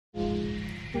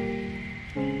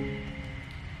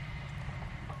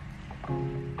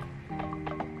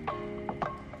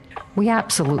We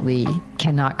absolutely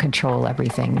cannot control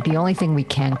everything. The only thing we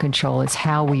can control is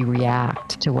how we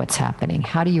react to what's happening.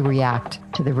 How do you react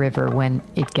to the river when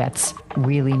it gets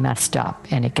really messed up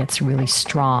and it gets really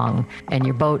strong and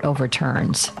your boat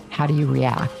overturns? How do you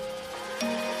react?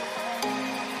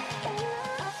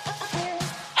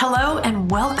 Hello and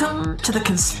welcome to the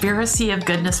Conspiracy of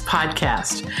Goodness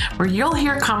podcast, where you'll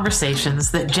hear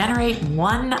conversations that generate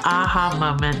one aha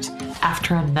moment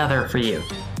after another for you.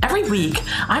 Every week,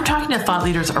 I'm talking to thought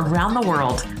leaders around the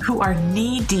world who are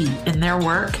knee-deep in their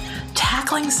work,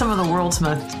 tackling some of the world's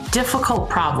most difficult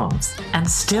problems, and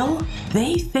still,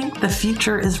 they think the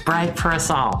future is bright for us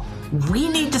all. We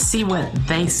need to see what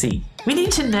they see. We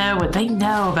need to know what they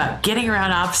know about getting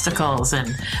around obstacles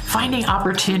and finding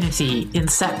opportunity in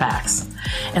setbacks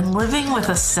and living with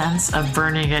a sense of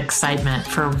burning excitement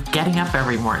for getting up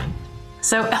every morning.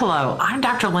 So, hello, I'm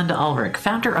Dr. Linda Ulrich,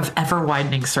 founder of Ever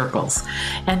Widening Circles,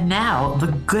 and now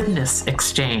the Goodness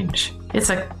Exchange.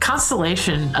 It's a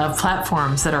constellation of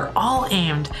platforms that are all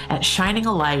aimed at shining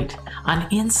a light on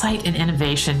insight and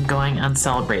innovation going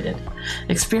uncelebrated.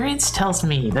 Experience tells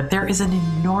me that there is an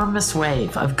enormous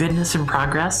wave of goodness and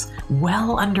progress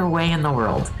well underway in the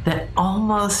world that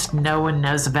almost no one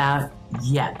knows about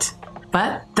yet.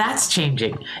 But that's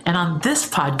changing. And on this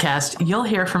podcast, you'll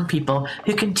hear from people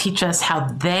who can teach us how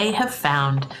they have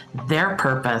found their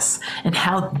purpose and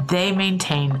how they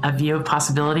maintain a view of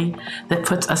possibility that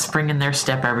puts a spring in their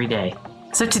step every day.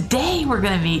 So today we're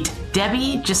going to meet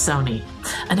Debbie Gisonni,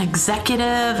 an executive,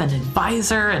 an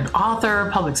advisor, an author,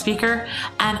 public speaker,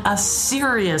 and a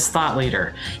serious thought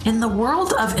leader in the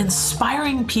world of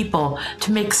inspiring people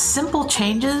to make simple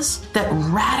changes that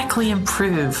radically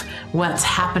improve what's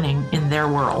happening in their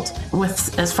world,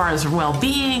 with as far as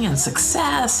well-being and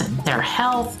success and their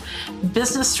health,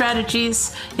 business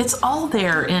strategies. It's all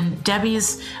there in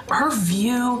her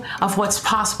view of what's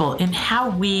possible in how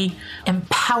we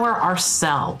empower ourselves.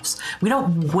 We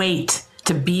don't wait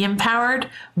to be empowered.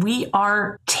 We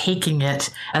are taking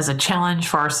it as a challenge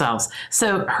for ourselves.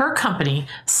 So her company,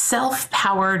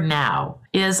 Self-Power Now,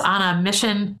 is on a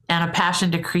mission and a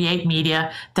passion to create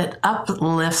media that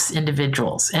uplifts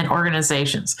individuals and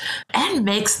organizations and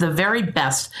makes the very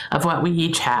best of what we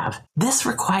each have. This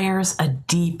requires a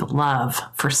deep love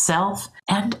for self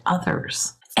and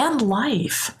others and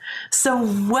life. So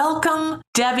welcome,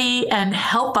 Debbie, and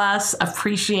help us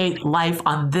appreciate life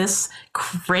on this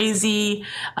crazy,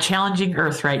 challenging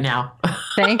earth right now.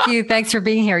 Thank you. Thanks for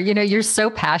being here. You know, you're so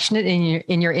passionate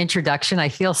in your introduction. I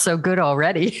feel so good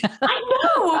already. I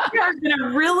know. We are going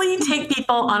to really take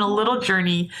people on a little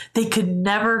journey they could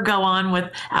never go on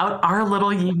without our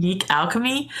little unique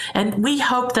alchemy. And we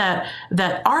hope that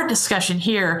our discussion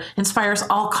here inspires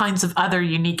all kinds of other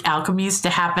unique alchemies to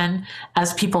happen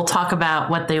as people talk about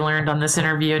what they learned on this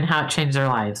interview and how it changed their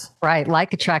lives. Right.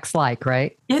 Like attracts like,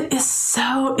 right? It is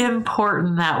so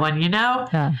important, that one, you know?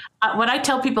 Yeah. What I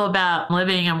tell people about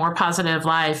living a more positive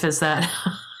life is that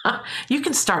you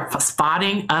can start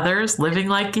spotting others living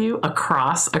like you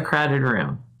across a crowded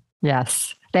room.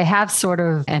 Yes. They have sort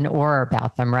of an aura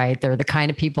about them, right? They're the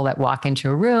kind of people that walk into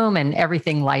a room and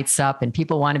everything lights up and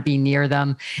people want to be near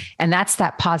them. And that's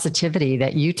that positivity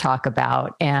that you talk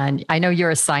about. And I know you're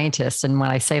a scientist. And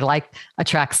when I say like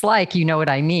attracts like, you know what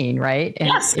I mean, right? And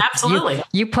yes, absolutely.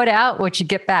 You put out what you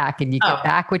get back and you get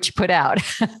back what you put out.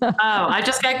 I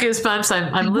just got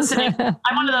goosebumps. I'm listening.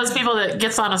 I'm one of those people that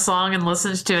gets on a song and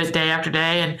listens to it day after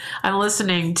day. And I'm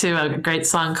listening to a great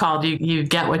song called You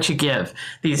Get What You Give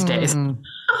these days.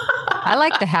 I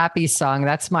like the happy song.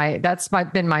 That's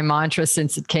been my mantra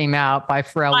since it came out by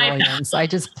Pharrell Williams. I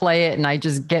just play it and I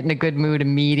just get in a good mood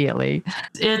immediately.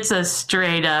 It's a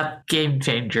straight up game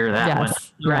changer, that one.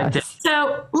 Right. Yes.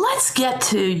 So let's get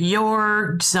to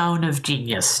your zone of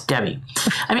genius, Debbie.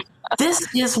 I mean,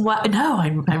 this is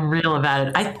I'm real about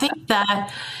it. I think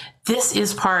that this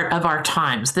is part of our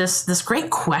times. This great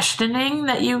questioning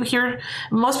that you hear.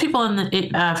 Most people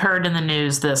have heard in the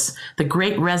news the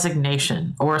Great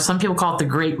Resignation, or some people call it the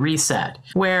Great Reset,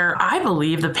 where I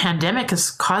believe the pandemic has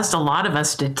caused a lot of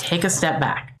us to take a step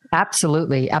back.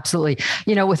 Absolutely. Absolutely.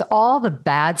 You know, with all the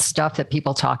bad stuff that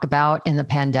people talk about in the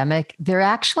pandemic, there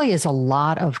actually is a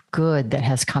lot of good that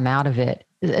has come out of it,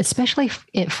 especially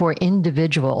for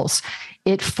individuals.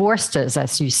 It forced us,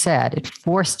 as you said,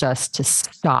 to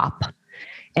stop.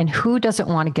 And who doesn't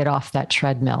want to get off that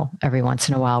treadmill every once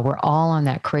in a while? We're all on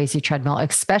that crazy treadmill,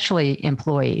 especially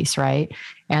employees, right?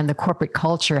 And the corporate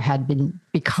culture had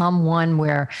become one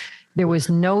where There was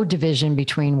no division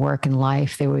between work and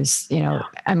life. There was,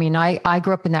 I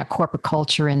grew up in that corporate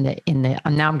culture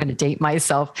now I'm going to date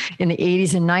myself, in the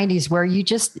 80s and 90s, where you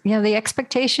just, the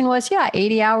expectation was,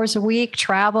 80 hours a week,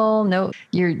 travel, no,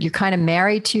 you're kind of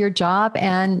married to your job.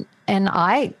 And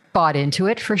I bought into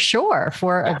it for sure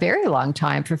for a very long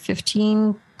time, for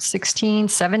 15, 16,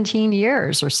 17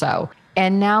 years or so.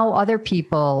 And now other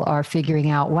people are figuring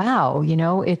out, wow,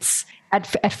 it's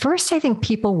at first, I think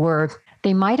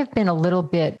they might have been a little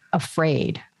bit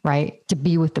afraid, right, to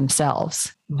be with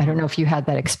themselves. I don't know if you had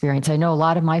that experience. I know a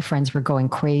lot of my friends were going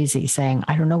crazy saying,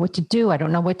 I don't know what to do. I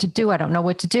don't know what to do. I don't know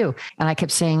what to do. And I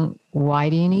kept saying, why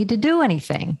do you need to do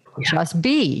anything? Just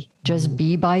be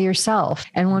by yourself.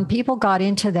 And when people got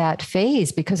into that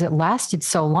phase, because it lasted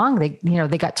so long,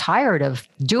 they got tired of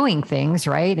doing things,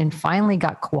 right? And finally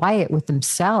got quiet with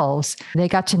themselves. They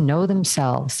got to know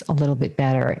themselves a little bit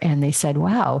better. And they said,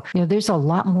 wow, there's a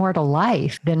lot more to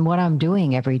life than what I'm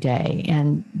doing every day.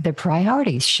 And the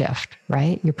priorities shift,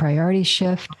 right? Your priorities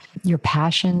shift, your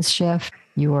passions shift,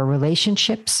 your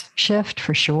relationships shift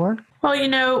for sure.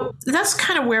 Well, that's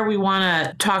kind of where we want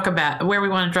to talk about, where we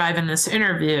want to drive in this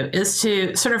interview, is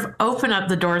to sort of open up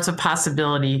the doors of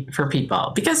possibility for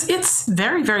people, because it's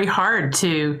very, very hard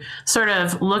to sort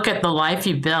of look at the life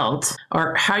you built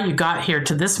or how you got here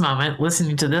to this moment,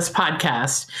 listening to this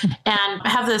podcast, and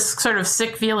have this sort of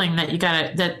sick feeling that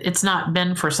that it's not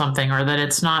been for something, or that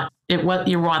it's not,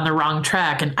 you were on the wrong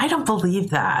track. And I don't believe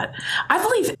that. I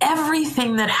believe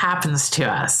everything that happens to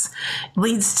us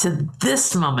leads to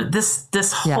this moment,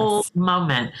 this whole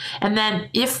moment. And then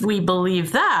if we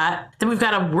believe that, then we've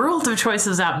got a world of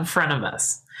choices out in front of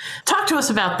us. Talk to us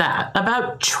about that,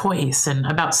 about choice and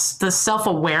about the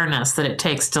self-awareness that it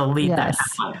takes to lead that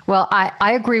life. Well,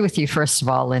 I agree with you, first of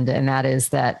all, Linda, and that is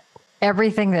that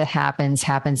everything that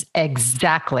happens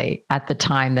exactly at the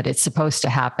time that it's supposed to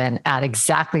happen, at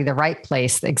exactly the right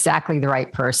place, exactly the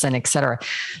right person, et cetera.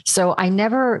 So I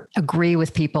never agree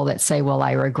with people that say, well,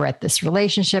 I regret this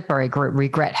relationship, or I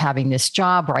regret having this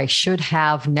job, or I should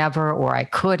have never, or I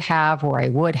could have, or I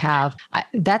would have.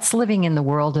 That's living in the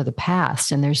world of the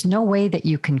past. And there's no way that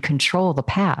you can control the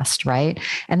past, right?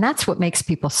 And that's what makes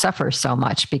people suffer so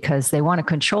much, because they want to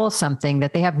control something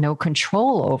that they have no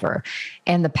control over.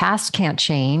 And the past can't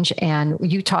change. And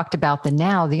you talked about the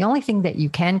now. The only thing that you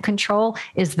can control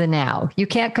is the now. You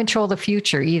can't control the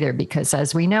future either, because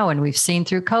as we know, and we've seen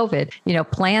through COVID,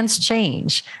 plans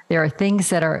change. There are things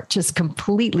that are just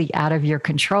completely out of your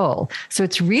control. So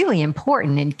it's really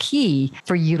important and key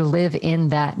for you to live in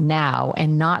that now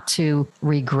and not to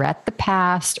regret the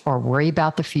past or worry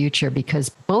about the future, because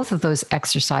both of those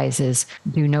exercises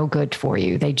do no good for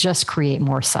you. They just create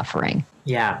more suffering.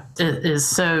 Yeah, it is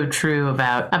so true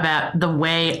about the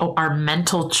way our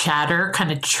mental chatter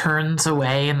kind of churns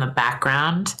away in the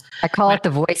background. I call it the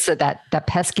voice of that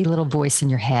pesky little voice in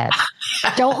your head.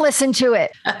 Don't listen to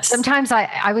it. Sometimes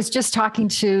I was just talking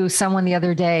to someone the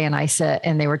other day, and I said,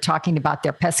 and they were talking about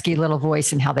their pesky little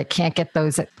voice and how they can't get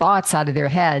those thoughts out of their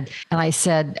head. And I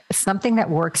said, something that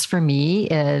works for me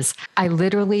is I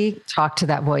literally talk to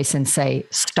that voice and say,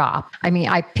 stop. I mean,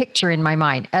 I picture in my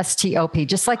mind, STOP,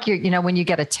 just like when you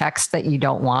get a text that you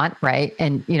don't want, right?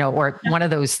 And, or one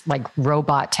of those like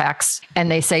robot texts,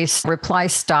 and they say, reply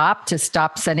stop to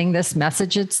stop sending this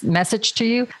message to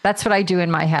you. That's what I do in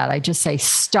my head. I just say,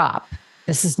 stop.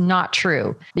 This is not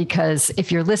true. Because if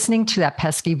you're listening to that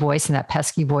pesky voice, and that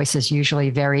pesky voice is usually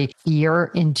very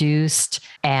fear-induced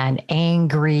and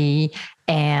angry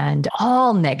and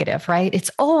all negative, right?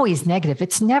 It's always negative.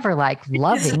 It's never like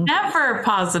loving. It's never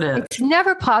positive. It's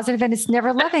never positive, and it's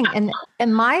never loving.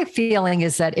 And my feeling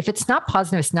is that if it's not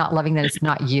positive, it's not loving, then it's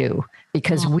not you,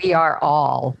 because we are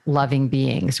all loving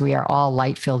beings. We are all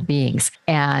light-filled beings.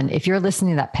 And if you're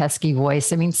listening to that pesky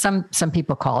voice, I mean, some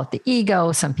people call it the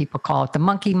ego, some people call it the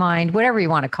monkey mind, whatever you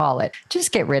want to call it,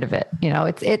 just get rid of it.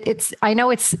 It's I know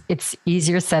it's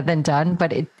easier said than done,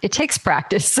 but it takes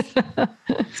practice.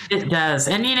 It does.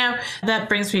 And, that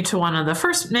brings me to one of the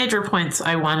first major points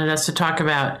I wanted us to talk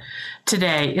about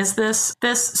today, is this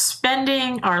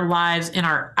spending our lives in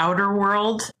our outer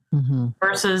world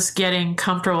versus getting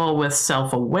comfortable with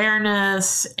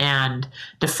self-awareness and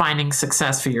defining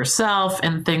success for yourself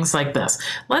and things like this.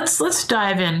 Let's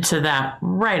dive into that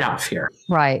right off here.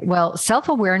 Right. Well,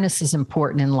 self-awareness is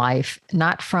important in life,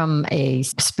 not from a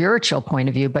spiritual point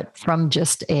of view, but from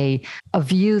just a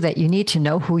view that you need to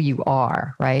know who you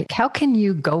are, right? How can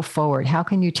you go forward? How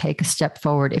can you take a step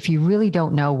forward if you really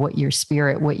don't know what your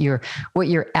spirit, what your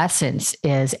essence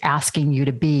is asking you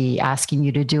to be, asking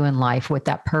you to do in life, what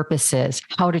that purpose purpose is,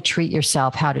 how to treat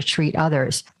yourself, how to treat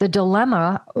others. The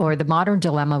dilemma, or the modern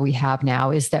dilemma we have now,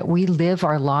 is that we live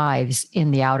our lives in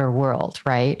the outer world,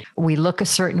 right? We look a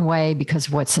certain way because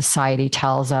of what society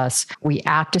tells us. We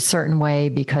act a certain way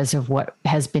because of what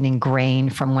has been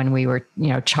ingrained from when we were,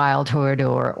 childhood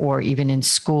or even in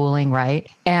schooling, right?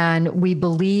 And we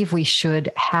believe we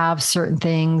should have certain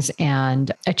things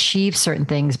and achieve certain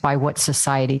things by what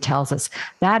society tells us.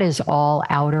 That is all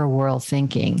outer world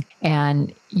thinking.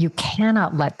 And you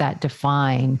cannot let that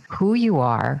define who you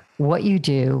are, what you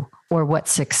do, or what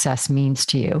success means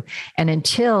to you. And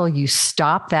until you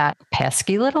stop that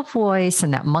pesky little voice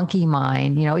and that monkey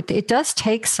mind, it does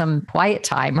take some quiet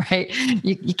time, right?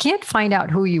 You can't find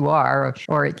out who you are,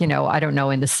 or I don't know,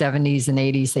 in the 70s and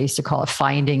 80s, they used to call it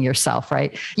finding yourself,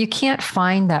 right? You can't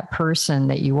find that person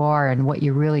that you are and what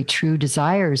your really true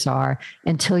desires are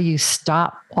until you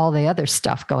stop all the other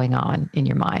stuff going on in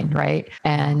your mind, right?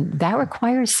 And that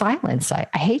requires silence. I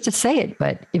hate to say it,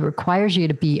 but it requires you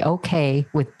to be okay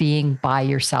with being by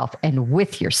yourself and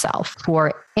with yourself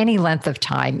for any length of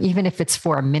time, even if it's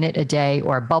for a minute a day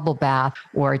or a bubble bath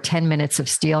or 10 minutes of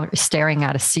staring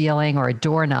at a ceiling or a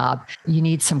doorknob. You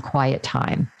need some quiet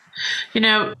time.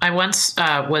 I once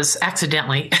was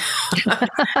accidentally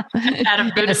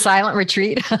at a silent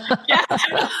retreat.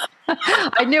 Yeah.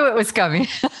 I knew it was coming.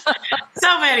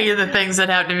 So many of the things that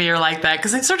happen to me are like that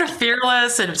because I'm sort of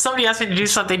fearless. And if somebody asks me to do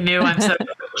something new, I'm so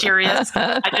curious.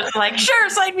 I just sure,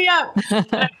 sign me up. And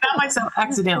I found myself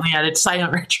accidentally at a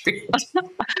silent retreat.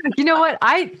 You know what?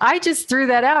 I just threw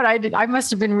that out. I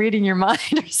must have been reading your mind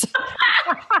or something.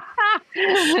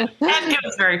 And it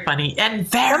was very funny and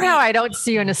somehow I don't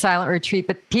see you in a silent retreat,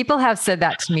 but people have said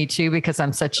that to me too, because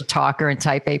I'm such a talker and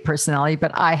type A personality,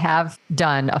 but I have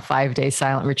done a 5-day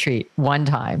silent retreat one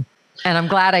time and I'm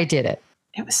glad I did it.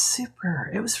 It was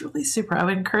super. It was really super. I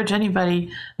would encourage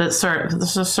anybody that's sort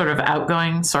of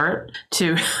outgoing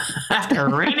to have to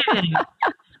rein it in.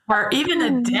 Or even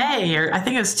a day, or I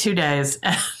think it was 2 days.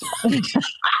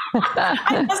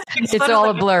 It's all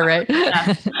a blur, right?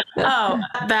 Oh,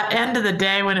 that end of the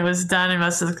day when it was done, it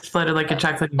must have exploded like a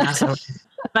chocolate mess.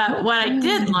 But what I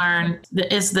did learn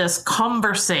is this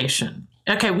conversation.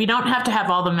 Okay, we don't have to have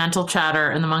all the mental chatter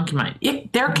and the monkey mind.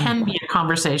 There can be a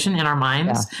conversation in our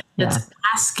minds that's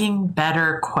asking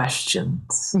better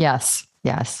questions. Yes.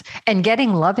 And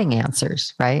getting loving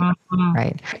answers, right? Mm-hmm.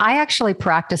 Right. I actually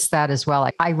practice that as well.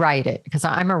 I write it because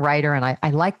I'm a writer and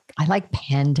I like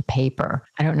pen to paper.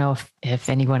 I don't know if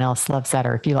anyone else loves that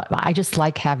or if you like, I just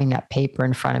like having that paper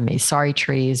in front of me. Sorry,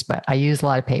 trees, but I use a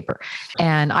lot of paper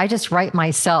and I just write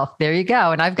myself. There you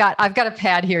go. And I've got a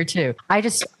pad here too. I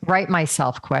just write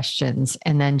myself questions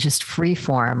and then just free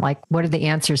form. Like, what are the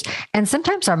answers? And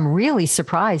sometimes I'm really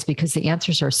surprised because the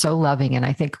answers are so loving. And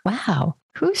I think, wow,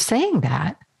 who's saying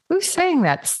that? Who's saying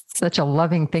that's such a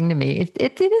loving thing to me?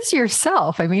 It is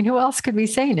yourself. I mean, who else could be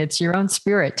saying it? It's your own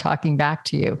spirit talking back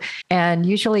to you. And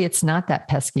usually it's not that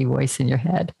pesky voice in your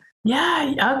head.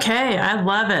 Yeah. Okay. I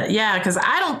love it. Yeah. Because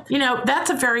I don't, that's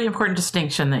a very important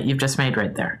distinction that you've just made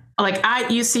right there. Like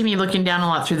you see me looking down a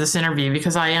lot through this interview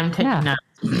because I am taking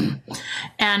notes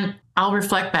and I'll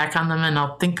reflect back on them and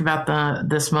I'll think about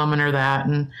this moment or that.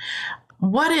 And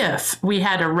what if we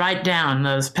had to write down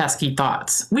those pesky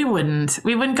thoughts? We wouldn't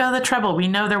go the trouble. We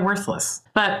know they're worthless,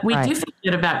 but we do feel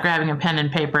good about grabbing a pen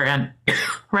and paper and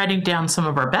writing down some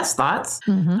of our best thoughts.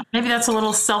 Mm-hmm. Maybe that's a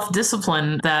little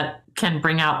self-discipline that can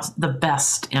bring out the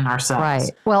best in ourselves.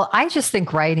 Right. Well, I just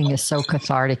think writing is so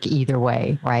cathartic either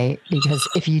way, right? Because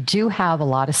if you do have a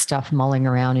lot of stuff mulling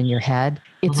around in your head,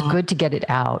 it's good to get it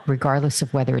out, regardless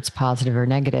of whether it's positive or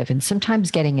negative. And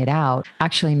sometimes getting it out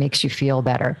actually makes you feel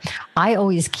better. I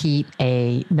always keep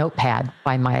a notepad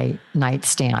by my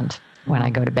nightstand when I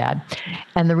go to bed.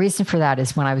 And the reason for that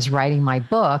is when I was writing my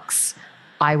books,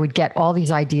 I would get all these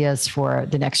ideas for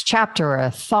the next chapter or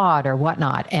a thought or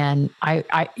whatnot. And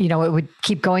I it would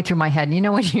keep going through my head.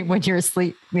 And when you're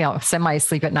asleep,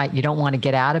 semi-asleep at night, you don't want to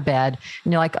get out of bed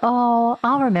and you're like, oh,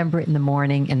 I'll remember it in the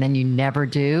morning. And then you never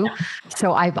do.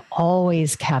 So I've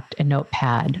always kept a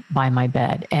notepad by my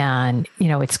bed and,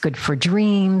 it's good for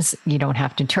dreams. You don't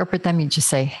have to interpret them. You just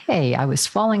say, hey, I was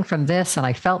falling from this and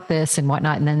I felt this and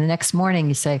whatnot. And then the next morning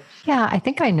you say, yeah, I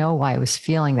think I know why I was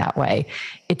feeling that way.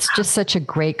 It's just such a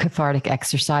great cathartic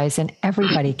exercise and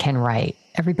everybody can write.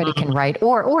 Everybody can write,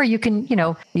 or you can,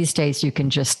 these days you can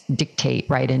just dictate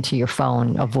right into your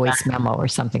phone a voice memo or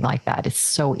something like that. It's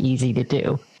so easy to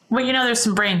do. Well, there's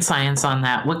some brain science on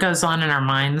that. What goes on in our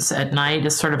minds at night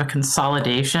is sort of a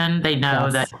consolidation. They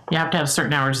know that you have to have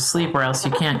certain hours of sleep or else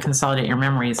you can't consolidate your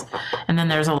memories. And then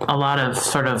there's a lot of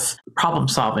sort of problem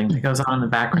solving that goes on in the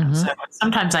background. So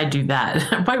sometimes I do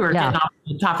that. Boy, we're getting off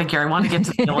the topic here. I want to get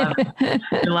to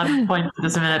the 11 points in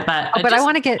just a minute, but I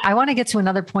want to get to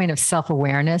another point of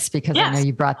self-awareness, because I know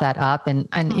you brought that up, and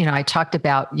I talked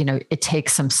about, it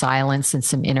takes some silence and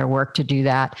some inner work to do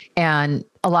that. And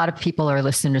a lot of people or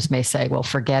listeners may say, well,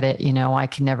 forget it. I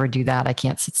can never do that. I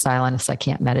can't sit silent. I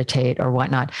can't meditate or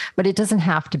whatnot. But it doesn't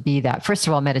have to be that. First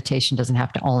of all, meditation doesn't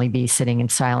have to only be sitting in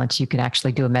silence. You can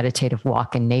actually do a meditative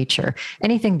walk in nature,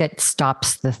 anything that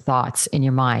stops the thoughts in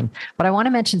your mind. But I want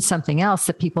to mention something else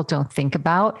that people don't think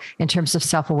about in terms of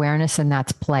self-awareness, and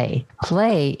that's play.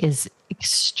 Play is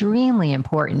extremely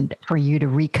important for you to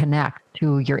reconnect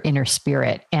to your inner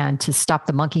spirit and to stop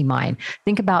the monkey mind.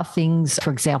 Think about things, for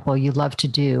example, you love to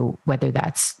do, whether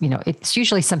that's, it's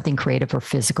usually something creative or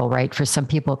physical, right? For some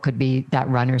people, it could be that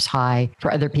runner's high.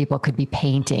 For other people, it could be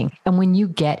painting. And when you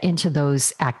get into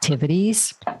those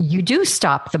activities, you do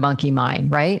stop the monkey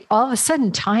mind, right? All of a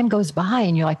sudden, time goes by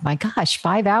and you're like, my gosh,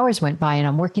 5 hours went by and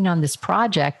I'm working on this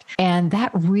project. And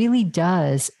that really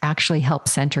does actually help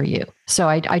center you. So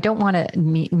I don't want to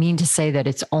mean to say that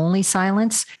it's only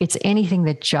silence. It's anything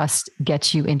that just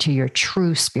gets you into your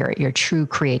true spirit, your true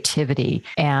creativity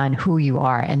and who you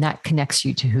are. And that connects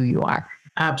you to who you are.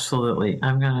 Absolutely.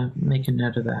 I'm going to make a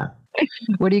note of that.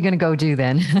 What are you going to go do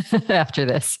then after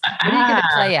this? What are you going to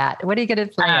play at? What are you going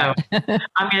to play at?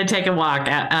 I'm going to take a walk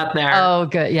out there. Oh,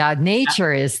 good. Yeah.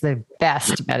 Nature is the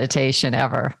best meditation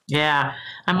ever. Yeah.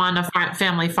 I'm on a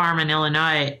family farm in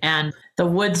Illinois, and the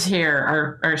woods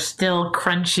here are still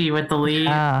crunchy with the leaves.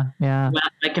 Yeah.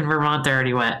 Like in Vermont, they're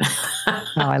already wet. Oh,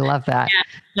 I love that.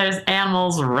 There's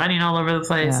animals running all over the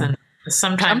place. And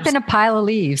sometimes jump in a pile of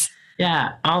leaves.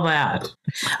 Yeah, all that.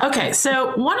 Okay,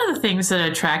 so one of the things that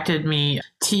attracted me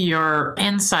to your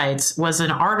insights was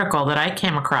an article that I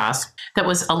came across that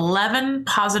was 11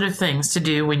 positive things to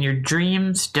do when your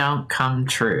dreams don't come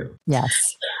true.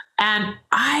 Yes. And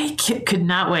I could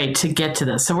not wait to get to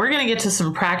this. So we're going to get to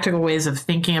some practical ways of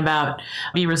thinking about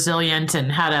be resilient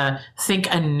and how to think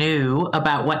anew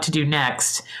about what to do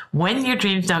next when your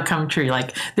dreams don't come true.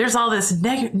 Like there's all this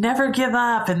never give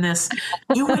up and this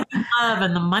do what you love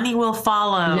and the money will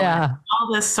follow. Yeah.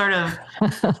 All this sort of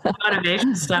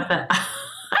motivation stuff that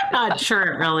I'm not sure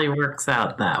it really works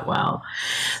out that well.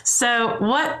 So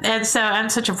I'm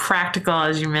such a practical,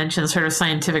 as you mentioned, sort of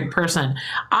scientific person.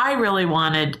 I really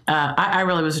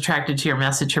was attracted to your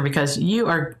message here because you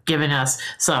are giving us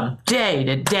some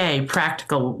day-to-day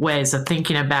practical ways of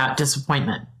thinking about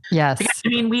disappointment. Yes. Because,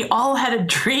 we all had a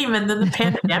dream and then the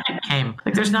pandemic came.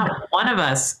 Like there's not one of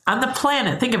us on the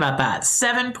planet. Think about that.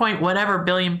 7 point whatever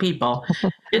billion people.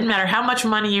 Didn't matter how much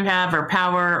money you have or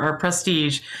power or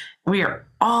prestige. We are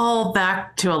all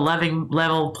back to a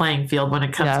level playing field when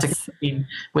it comes to coping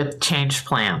with changed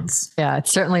plans. Yeah, it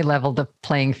certainly leveled the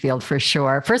playing field for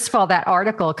sure. First of all, that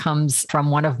article comes from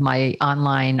one of my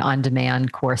online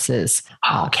on-demand courses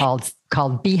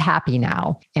called Be Happy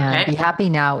Now. And Be Happy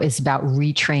Now is about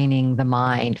retraining the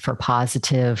mind for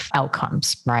positive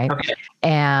outcomes, right? Okay.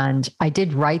 And I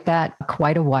did write that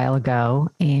quite a while ago.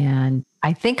 And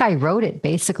I think I wrote it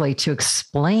basically to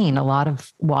explain a lot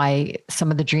of why some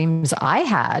of the dreams I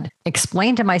had,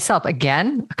 explain to myself,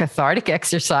 again, a cathartic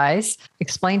exercise,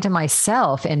 explain to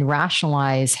myself and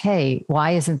rationalize, hey,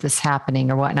 why isn't this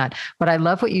happening or whatnot? But I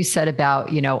love what you said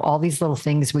about, all these little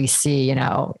things we see,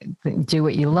 do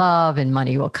what you love and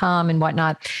money will come and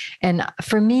whatnot. And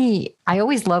for me, I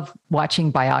always love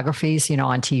watching biographies,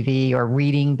 on TV or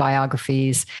reading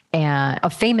biographies and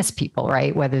of famous people,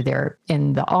 right? Whether they're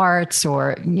in the arts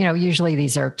or, usually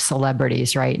these are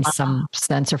celebrities, right? In some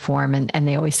sense or form. And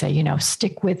they always say,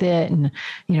 stick with it. And,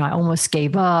 I almost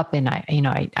gave up and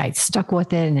I stuck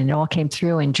with it and it all came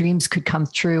through and dreams could come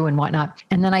true and whatnot.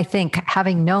 And then I think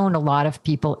having known a lot of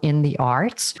people in the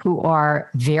arts who are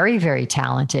very, very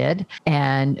talented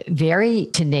and very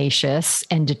tenacious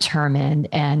and determined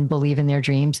and believe in their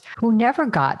dreams, who never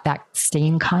got that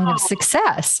same kind of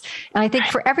success. And I think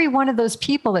for every one of those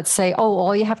people that say, oh,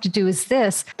 all you have to do is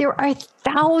this, there are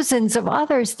thousands of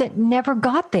others that never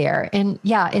got there. And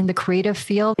in the creative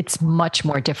field, it's much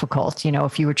more difficult.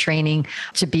 If you were training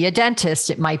to be a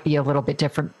dentist, it might be a little bit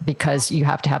different because you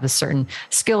have to have a certain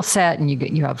skill set and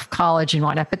you have college and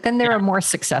whatnot. But then there are more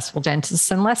successful dentists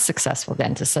and less successful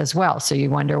dentists as well. So you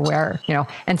wonder where,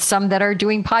 and some that are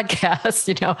doing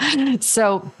podcasts,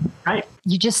 so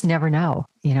you just never know.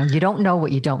 You don't know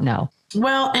what you don't know.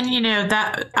 Well, and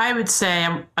that I would say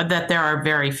that there are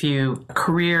very few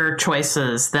career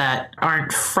choices that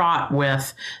aren't fraught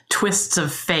with twists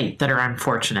of fate that are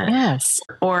unfortunate. Yes.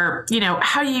 Or,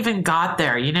 how you even got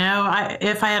there.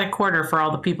 If I had a quarter for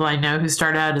all the people I know who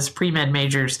started out as pre-med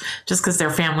majors just because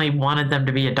their family wanted them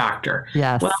to be a doctor.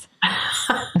 Yes. Well,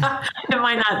 it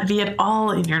might not be at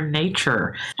all in your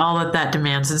nature, all that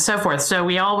demands and so forth. So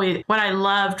what I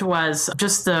loved was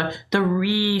just the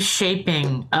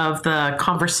reshaping of the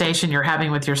conversation you're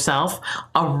having with yourself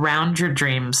around your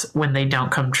dreams when they don't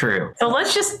come true. So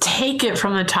let's just take it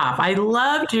from the top. I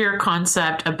loved your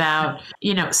concept about,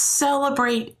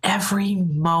 celebrate every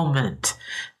moment.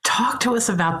 Talk to us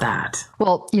about that.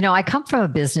 Well, I come from a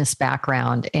business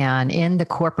background, and in the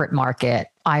corporate market,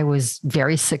 I was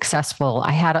very successful.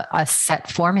 I had a set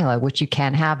formula, which you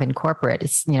can have in corporate.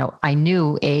 It's, I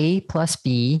knew A plus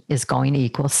B is going to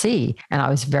equal C. And I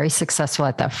was very successful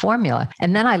at that formula.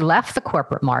 And then I left the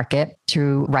corporate market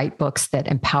to write books that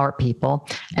empower people.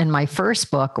 And my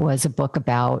first book was a book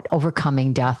about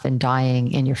overcoming death and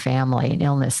dying in your family and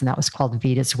illness. And that was called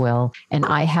Vita's Will. And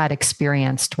I had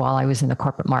experienced, while I was in the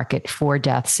corporate market, 4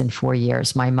 deaths in 4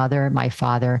 years. My mother, my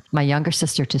father, my younger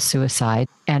sister to suicide,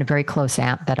 and a very close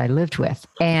aunt that I lived with.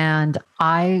 And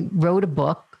I wrote a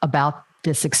book about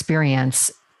this experience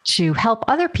to help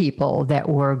other people that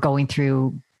were going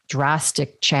through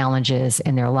drastic challenges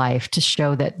in their life, to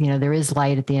show that, there is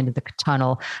light at the end of the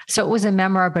tunnel. So it was a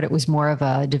memoir, but it was more of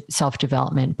a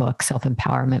self-development book,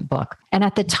 self-empowerment book. And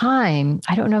at the time,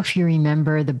 I don't know if you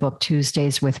remember the book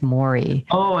Tuesdays with Morrie.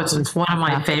 Oh, it's one of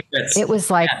my favorites. It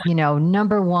was like,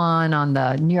 number 1 on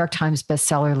the New York Times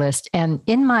bestseller list. And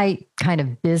in my kind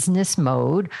of business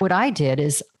mode, what I did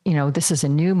is, this is a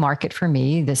new market for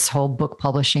me, this whole book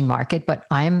publishing market, but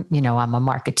I'm a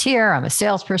marketeer, I'm a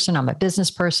salesperson, I'm a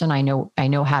business person. I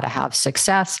know how to have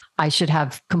success. I should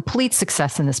have complete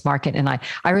success in this market. And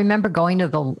I remember going to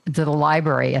the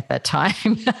library at that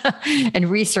time and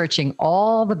researching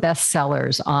all the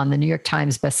bestsellers on the New York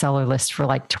Times bestseller list for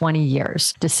like 20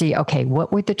 years to see, okay,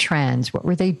 what were the trends? What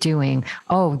were they doing?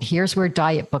 Oh, here's where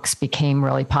diet books became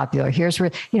really popular. Here's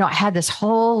where, I had this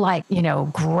whole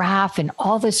graph and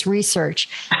all this research,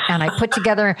 and I put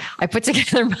together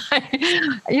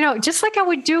my, just like I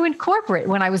would do in corporate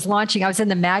when I was launching. I was in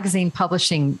the magazine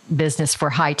publishing business for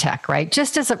high tech, right?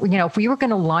 Just as, if we were going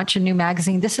to launch a new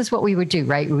magazine, this is what we would do,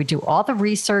 right? We would do all the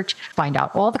research, find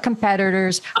out all the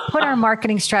competitors, put our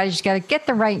marketing strategy together, get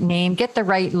the right name, get the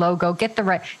right logo, get the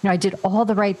right, I did all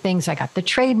the right things. I got the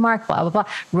trademark, blah, blah, blah,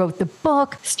 wrote the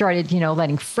book, started,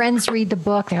 letting friends read the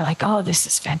book. They're like, oh, this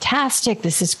is fantastic.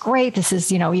 This is great. This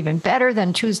is, even better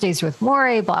than Tuesdays with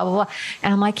Morrie, blah, blah, blah.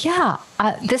 And I'm like, yeah,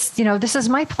 this is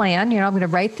my plan. I'm going to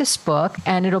write this book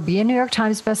and it'll be a New York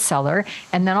Times bestseller.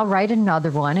 And then I'll write another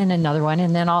one and another one.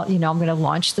 And then I'm going to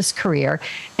launch this career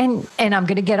and I'm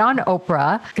going to get on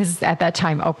Oprah, because at that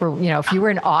time, Oprah, if you were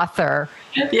an author,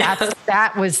 yes,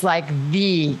 that was like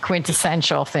the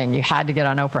quintessential thing. You had to get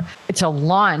on Oprah to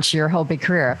launch your whole big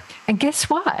career. And guess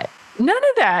what? None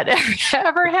of that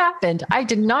ever happened. I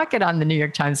did not get on the New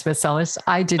York Times bestsellers.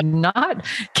 I did not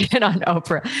get on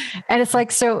Oprah. And it's like,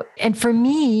 so, and for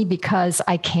me, because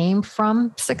I came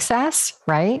from success,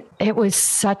 right? It was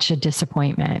such a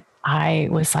disappointment. I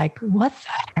was like, what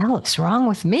the hell is wrong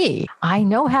with me? I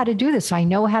know how to do this. I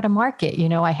know how to market.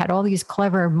 I had all these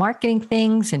clever marketing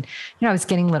things and, I was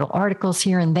getting little articles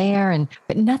here and there,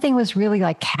 but nothing was really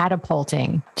like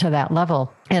catapulting to that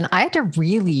level. And I had to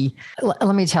really,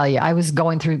 let me tell you, I was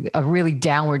going through a really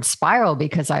downward spiral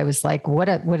because I was like, what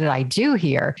did I do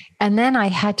here? And then I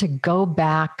had to go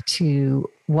back to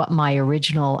what my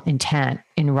original intent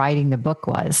in writing the book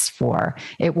was for.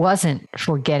 It wasn't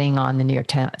for getting on the New York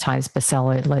Times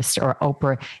bestseller list or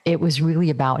Oprah. It was really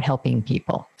about helping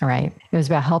people, right? It was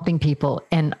about helping people.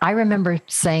 And I remember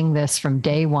saying this from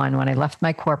day one when I left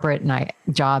my corporate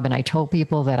job and I told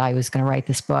people that I was going to write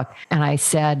this book. And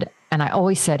I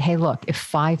always said, hey, look, if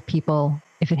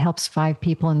it helps 5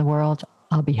 people in the world,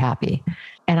 I'll be happy.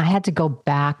 And I had to go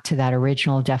back to that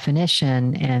original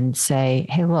definition and say,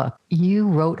 hey, look, you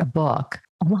wrote a book.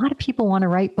 A lot of people want to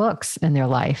write books in their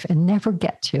life and never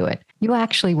get to it. You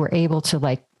actually were able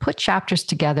to put chapters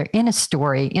together in a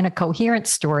story, in a coherent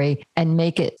story, and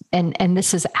make it. And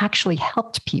this has actually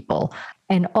helped people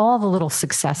and all the little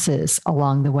successes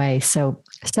along the way. So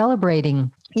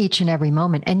celebrating each and every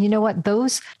moment. And you know what?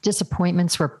 Those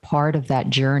disappointments were part of that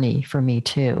journey for me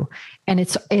too. And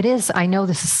it is, I know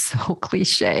this is so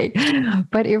cliche,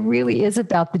 but it really is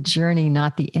about the journey,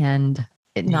 not the end.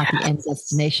 not the end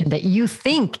destination that you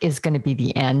think is going to be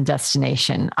the end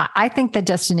destination. I think the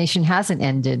destination hasn't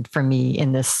ended for me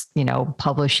in this,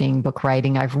 publishing, book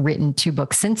writing. I've written 2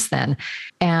 books since then.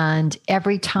 And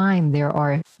every time there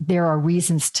are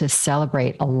reasons to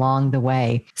celebrate along the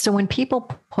way. So when people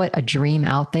put a dream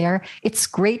out there, it's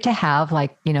great to have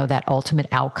that ultimate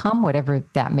outcome, whatever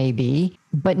that may be,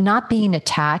 but not being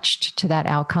attached to that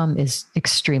outcome is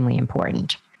extremely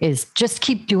important. Is just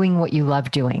keep doing what you love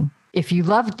doing. If you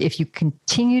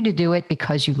continue to do it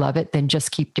because you love it, then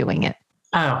just keep doing it.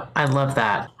 Oh, I love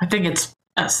that. I think it's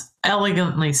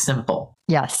elegantly simple.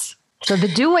 Yes. So the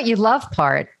do what you love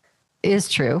part is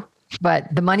true,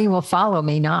 but the money will follow,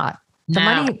 may not. The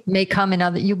money may come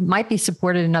you might be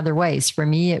supported in other ways. For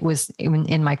me, it was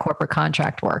in my corporate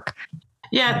contract work.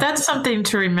 Yeah, that's something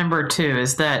to remember too,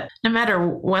 is that no matter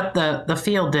what the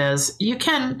field is,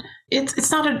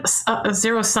 it's not a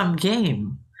zero-sum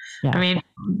game. Yeah. I mean,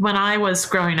 when I was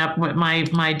growing up,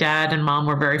 my dad and mom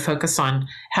were very focused on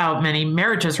how many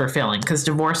marriages were failing because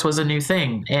divorce was a new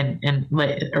thing in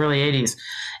early 80s,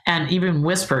 and even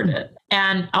whispered it.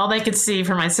 And all they could see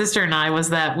for my sister and I was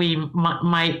that we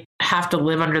might have to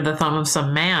live under the thumb of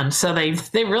some man. So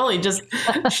they really just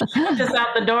shoved us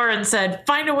out the door and said,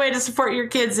 find a way to support your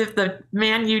kids if the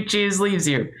man you choose leaves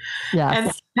you. Yes.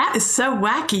 And that is so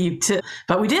wacky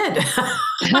but we did.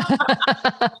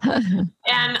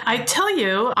 And I tell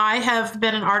you, I have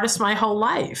been an artist my whole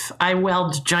life. I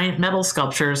weld giant metal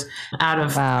sculptures out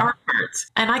of art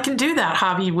parts. And I can do that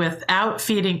hobby without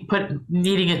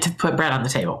needing it to put bread on the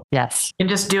table. Yes. And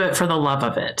just do it for the love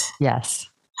of it. Yes.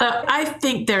 So I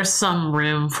think there's some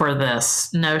room for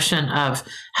this notion of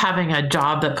having a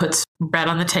job that puts bread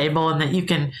on the table and that you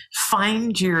can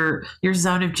find your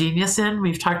zone of genius in.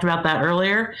 We've talked about that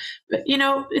earlier. But,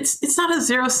 it's not a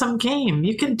zero-sum game.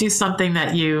 You can do something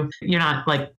that you're not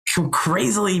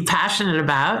crazily passionate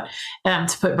about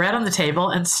to put bread on the table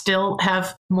and still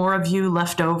have more of you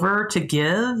left over to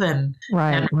give and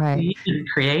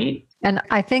create. And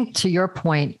I think to your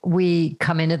point, we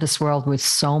come into this world with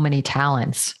so many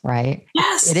talents, right?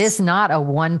 Yes. It is not a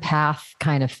one path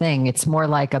kind of thing. It's more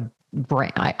like a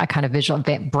kind of visual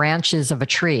branches of a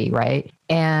tree, right?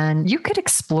 And you could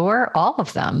explore all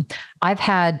of them. I've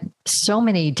had so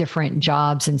many different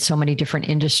jobs in so many different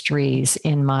industries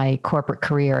in my corporate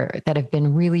career that have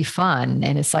been really fun.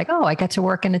 And it's like, I got to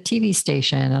work in a TV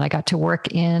station and I got to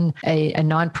work in a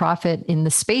nonprofit in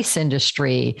the space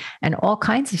industry and all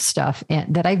kinds of stuff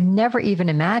that I've never even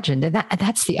imagined. And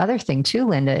that's the other thing too,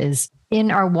 Linda, is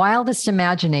in our wildest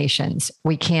imaginations,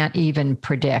 we can't even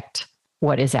predict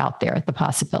what is out there, the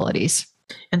possibilities.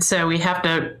 And so we have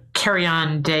to carry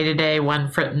on day to day,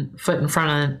 one foot in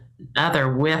front of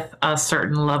another with a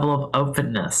certain level of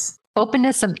openness.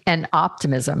 Openness and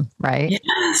optimism, right?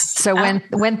 Yes. So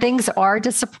when things are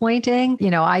disappointing,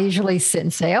 I usually sit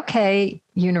and say, okay,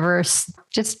 universe,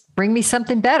 just bring me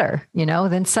something better,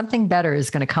 then something better is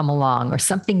going to come along or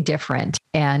something different.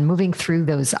 And moving through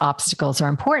those obstacles are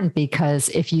important because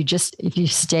if you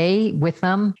stay with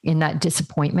them in that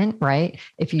disappointment, right?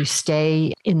 If you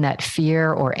stay in that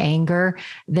fear or anger,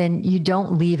 then you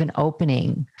don't leave an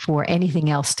opening for anything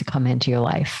else to come into your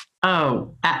life.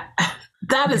 Oh,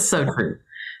 that is so true.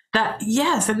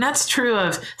 Yes. And that's true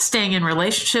of staying in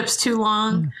relationships too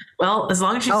long. Well, as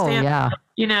long as you stay,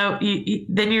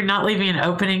 then you're not leaving an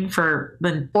opening for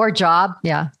or job.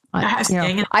 Yeah. I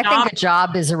think a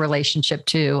job is a relationship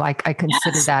too. I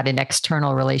consider that an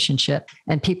external relationship,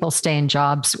 and people stay in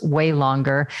jobs way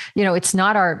longer. It's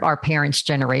not our parents'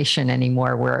 generation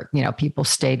anymore where, people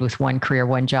stayed with one career,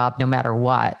 one job, no matter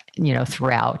what,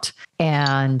 throughout.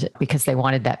 And because they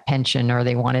wanted that pension or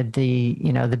they wanted the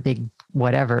big,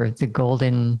 whatever, the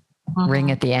golden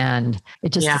ring at the end.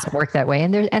 It just doesn't work that way.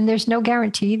 And there's no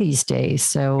guarantee these days.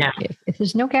 So if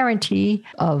there's no guarantee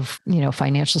of,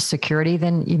 financial security,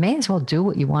 then you may as well do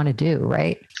what you want to do.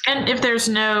 Right. And if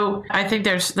I think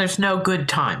there's no good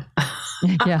time.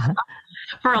 Yeah.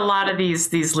 For a lot of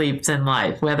these leaps in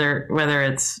life, whether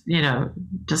it's,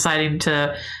 deciding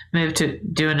to move to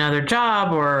do another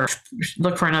job or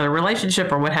look for another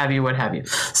relationship or what have you.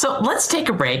 So let's take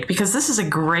a break because this is a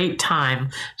great time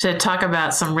to talk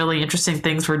about some really interesting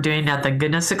things we're doing at the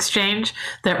Goodness Exchange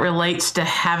that relates to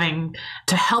helping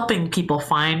people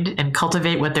find and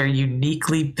cultivate what they're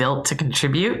uniquely built to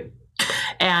contribute.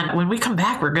 And when we come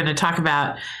back, we're going to talk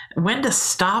about when to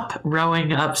stop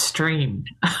rowing upstream.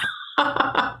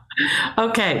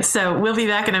 Okay, so we'll be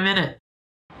back in a minute.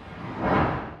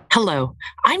 Hello,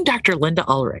 I'm Dr. Linda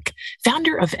Ulrich,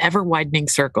 founder of Ever Widening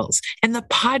Circles and the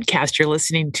podcast you're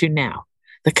listening to now,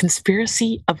 the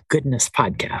Conspiracy of Goodness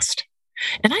podcast.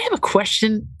 And I have a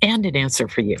question and an answer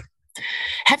for you.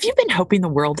 Have you been hoping the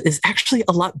world is actually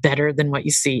a lot better than what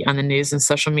you see on the news and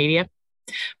social media?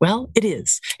 Well, it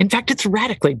is. In fact, it's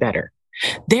radically better.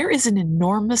 There is an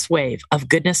enormous wave of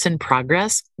goodness and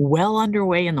progress well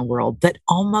underway in the world that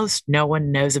almost no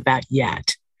one knows about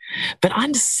yet. But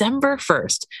on December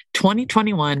 1st,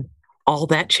 2021, all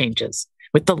that changes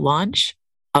with the launch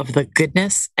of the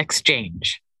Goodness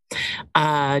Exchange,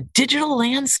 a digital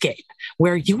landscape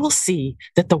where you will see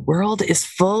that the world is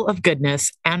full of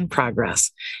goodness and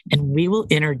progress, and we will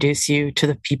introduce you to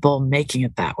the people making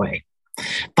it that way.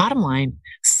 Bottom line,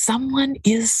 someone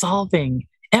is solving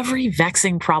every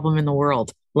vexing problem in the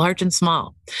world, large and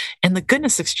small. And the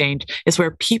Goodness Exchange is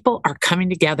where people are coming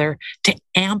together to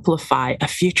amplify a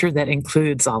future that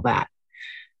includes all that.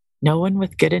 No one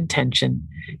with good intention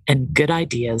and good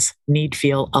ideas need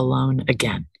feel alone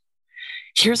again.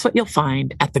 Here's what you'll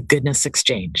find at the Goodness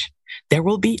Exchange. There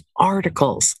will be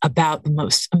articles about the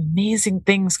most amazing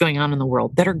things going on in the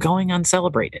world that are going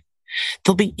uncelebrated.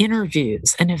 There'll be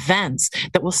interviews and events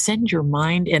that will send your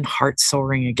mind and heart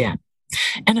soaring again.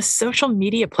 And a social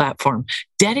media platform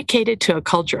dedicated to a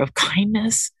culture of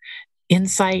kindness,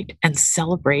 insight, and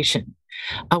celebration,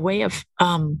 a way of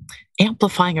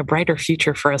amplifying a brighter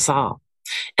future for us all.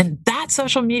 And that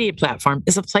social media platform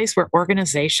is a place where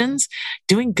organizations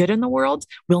doing good in the world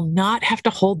will not have to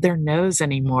hold their nose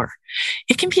anymore.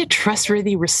 It can be a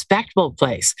trustworthy, respectful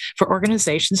place for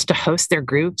organizations to host their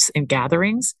groups and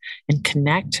gatherings and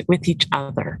connect with each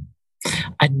other.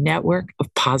 A network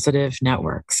of positive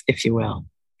networks, if you will.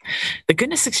 The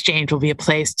Goodness Exchange will be a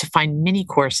place to find mini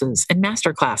courses and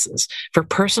master classes for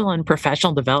personal and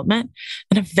professional development.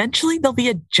 And eventually there'll be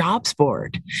a jobs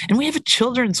board. And we have a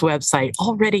children's website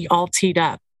already all teed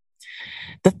up.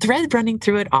 The thread running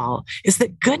through it all is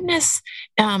that goodness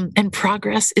and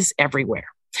progress is everywhere.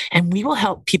 And we will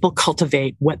help people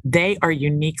cultivate what they are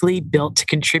uniquely built to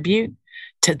contribute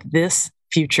to this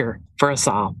future for us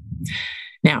all.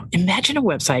 Now, imagine a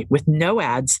website with no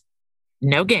ads,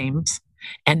 no games,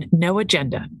 and no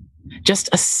agenda. Just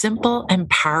a simple and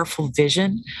powerful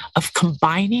vision of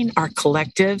combining our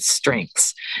collective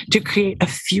strengths to create a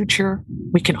future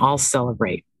we can all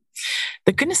celebrate.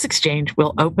 The Goodness Exchange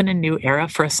will open a new era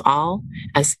for us all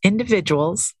as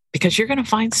individuals, because you're going to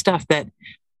find stuff that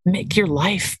make your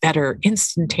life better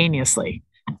instantaneously,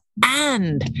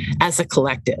 and as a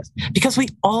collective, because we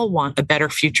all want a better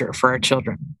future for our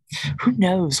children. Who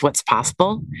knows what's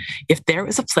possible if there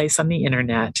was a place on the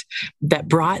internet that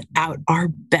brought out our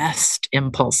best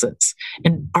impulses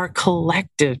and our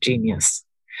collective genius.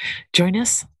 Join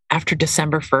us after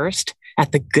December 1st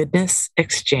at the Goodness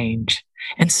Exchange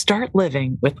and start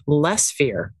living with less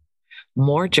fear,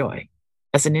 more joy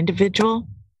as an individual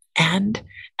and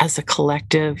as a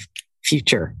collective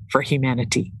future for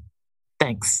humanity.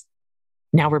 Thanks.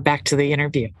 Now we're back to the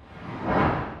interview.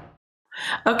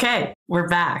 Okay, we're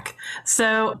back.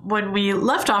 So when we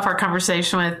left off our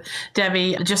conversation with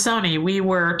Debbie Gisonni, we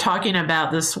were talking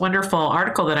about this wonderful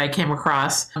article that I came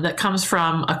across that comes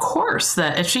from a course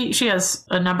that she has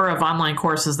a number of online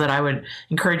courses that I would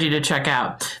encourage you to check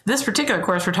out. This particular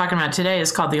course we're talking about today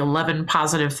is called The 11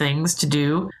 Positive Things to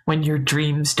Do When Your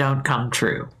Dreams Don't Come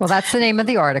True. Well, that's the name of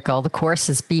the article. The course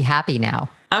is Be Happy Now.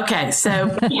 Okay,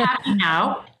 so be happy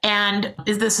now. And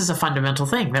this is a fundamental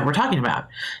thing that we're talking about,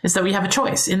 is that we have a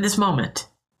choice in this moment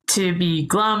to be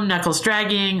glum, knuckles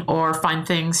dragging, or find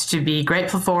things to be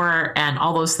grateful for and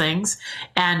all those things.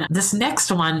 And this next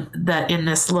one that in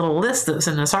this little list that's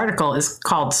in this article is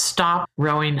called Stop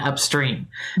Rowing Upstream.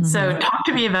 Mm-hmm. So talk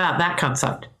to me about that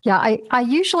concept. Yeah, I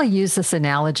usually use this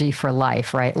analogy for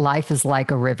life, right? Life is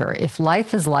like a river. If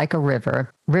life is like a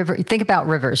river, think about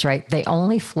rivers, right? They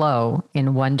only flow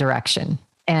in one direction.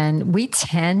 And we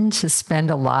tend to spend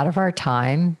a lot of our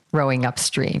time rowing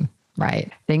upstream,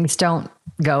 right? Things don't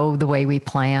go the way we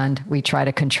planned. We try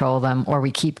to control them, or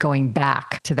we keep going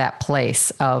back to that place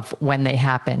of when they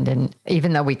happened. And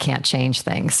even though we can't change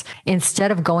things, instead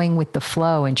of going with the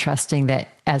flow and trusting that,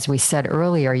 as we said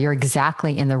earlier, you're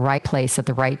exactly in the right place at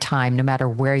the right time, no matter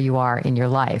where you are in your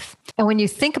life. And when you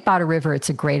think about a river, it's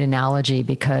a great analogy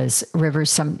because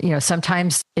rivers,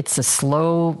 sometimes it's a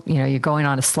slow, you're going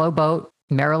on a slow boat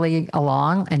merrily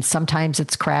along, and sometimes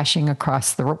it's crashing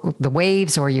across the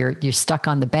waves, or you're stuck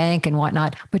on the bank and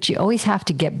whatnot. But you always have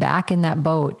to get back in that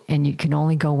boat, and you can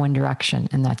only go one direction,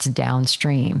 and that's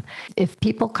downstream. If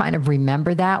people kind of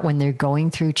remember that when they're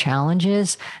going through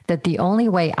challenges, that the only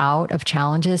way out of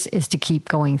challenges is to keep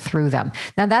going through them.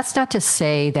 Now, that's not to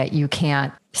say that you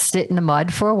can't sit in the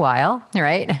mud for a while,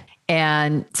 right?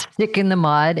 and stick in the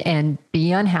mud and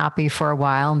be unhappy for a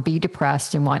while and be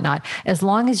depressed and whatnot, as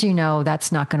long as you know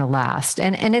that's not going to last.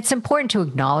 And it's important to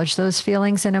acknowledge those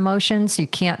feelings and emotions. You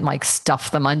can't like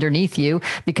stuff them underneath you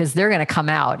because they're going to come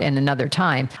out in another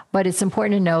time. But it's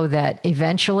important to know that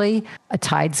eventually a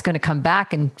tide's going to come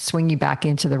back and swing you back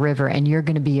into the river, and you're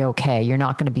going to be okay. You're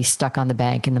not going to be stuck on the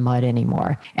bank in the mud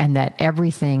anymore. And that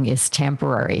everything is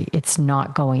temporary. It's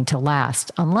not going to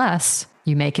last unless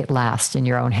you make it last in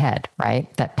your own head,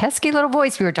 right? That pesky little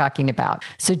voice we were talking about.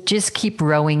 So just keep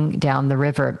rowing down the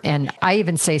river. And I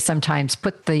even say sometimes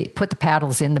put the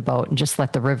paddles in the boat and just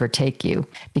let the river take you,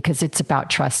 because it's about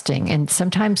trusting. And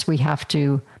sometimes we have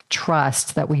to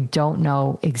trust that we don't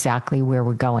know exactly where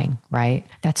we're going, right?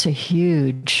 That's a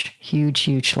huge, huge,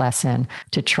 huge lesson,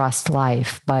 to trust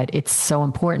life. But it's so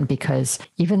important, because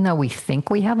even though we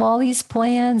think we have all these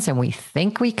plans and we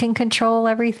think we can control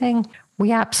everything,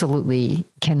 we absolutely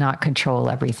cannot control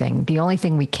everything. The only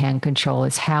thing we can control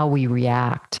is how we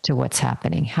react to what's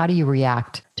happening. How do you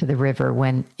react to the river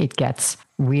when it gets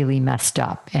really messed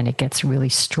up and it gets really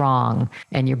strong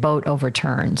and your boat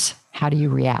overturns? How do you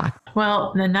react?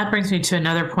 Well, then that brings me to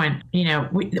another point. You know,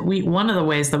 we one of the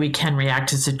ways that we can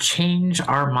react is to change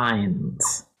our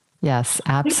minds. Yes,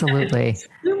 absolutely. It's a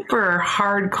super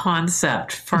hard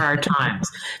concept for our times.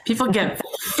 People get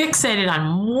fixated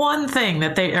on one thing,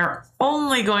 that they are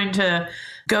only going to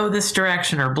go this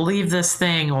direction or believe this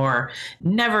thing or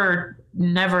never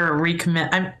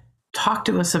recommit. Talk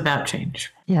to us about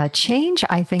change. Yeah, change,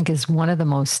 I think, is one of the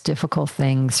most difficult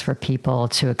things for people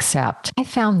to accept. I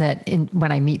found that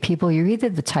when I meet people, you're either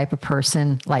the type of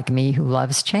person like me who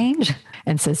loves change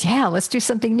and says, yeah, let's do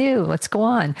something new, let's go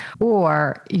on.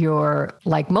 Or you're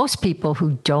like most people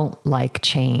who don't like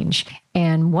change.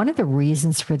 And one of the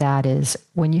reasons for that is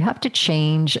when you have to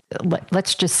change,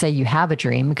 let's just say you have a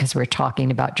dream, because we're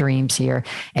talking about dreams here,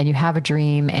 and you have a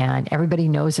dream and everybody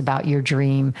knows about your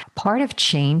dream. Part of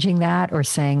changing that, or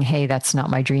saying, hey, that's not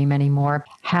my dream anymore,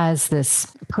 has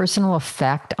this personal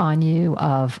effect on you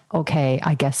of, okay,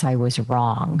 I guess I was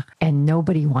wrong. And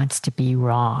nobody wants to be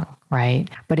wrong, right?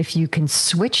 But if you can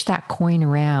switch that coin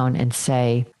around and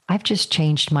say, I've just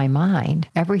changed my mind.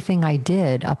 Everything I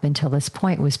did up until this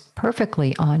point was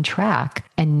perfectly on track.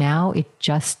 And now it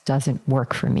just doesn't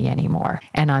work for me anymore.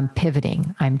 And I'm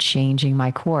pivoting. I'm changing my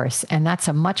course. And that's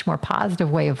a much more positive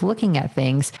way of looking at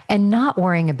things, and not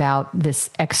worrying about this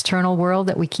external world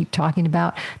that we keep talking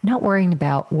about, not worrying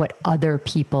about what other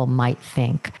people might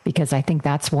think. Because I think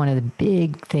that's one of the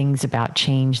big things about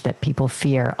change that people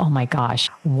fear. Oh my gosh,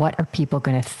 what are people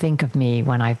going to think of me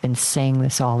when I've been saying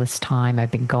this all this time?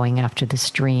 I've been going after this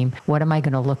dream. What am I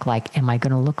going to look like? Am I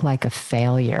going to look like a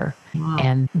failure? Wow.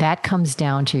 And that comes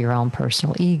down to your own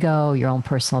personal ego, your own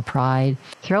personal pride.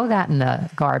 Throw that in the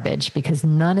garbage, because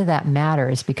none of that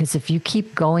matters. Because if you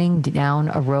keep going down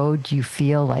a road you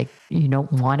feel like you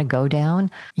don't want to go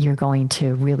down, you're going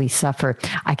to really suffer.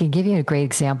 I can give you a great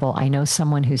example. I know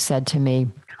someone who said to me,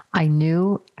 I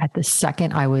knew at the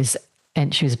second I was,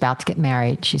 and she was about to get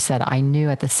married, she said, I knew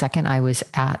at the second I was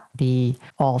at the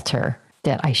altar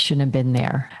that I shouldn't have been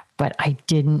there, but I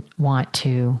didn't want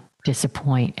to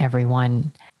disappoint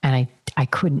everyone. And I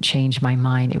couldn't change my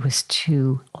mind. It was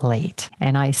too late.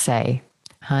 And I say,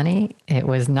 honey, it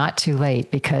was not too late,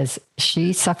 because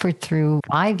she suffered through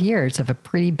 5 years of a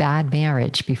pretty bad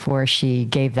marriage before she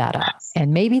gave that up.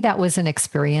 And maybe that was an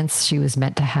experience she was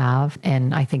meant to have.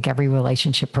 And I think every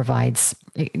relationship provides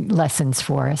lessons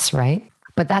for us, right?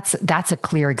 But that's a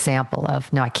clear example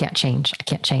of, no, I can't change. I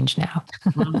can't change now.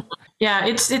 Yeah,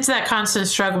 it's that constant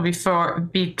struggle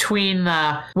between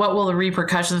what will the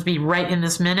repercussions be right in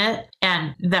this minute,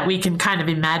 and that we can kind of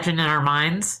imagine in our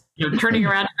minds. You know, turning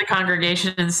around to the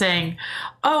congregation and saying,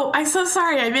 "Oh, I'm so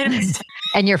sorry, I made a mistake."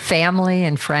 And your family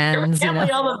and friends, your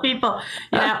family, all the people,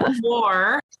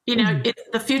 or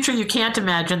it's the future you can't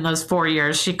imagine. Those 4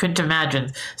 years she couldn't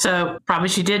imagine. So probably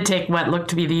she did take what looked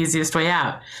to be the easiest way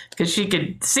out, because she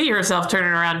could see herself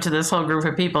turning around to this whole group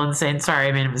of people and saying, "Sorry,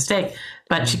 I made a mistake."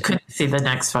 But she couldn't see the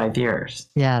next 5 years.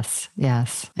 Yes,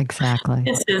 exactly.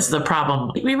 This is the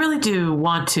problem. We really do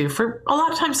want to, for a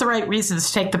lot of times the right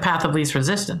reasons, take the path of least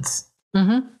resistance.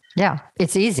 Mm-hmm. Yeah,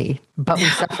 it's easy, but we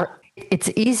suffer. It's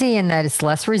easy in that it's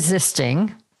less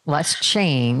resisting, less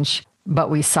change, but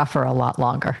we suffer a lot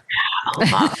longer.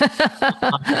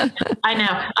 I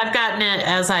know. I've gotten it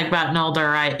as I've gotten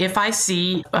older. If I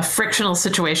see a frictional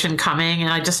situation coming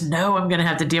and I just know I'm going to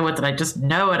have to deal with it, I just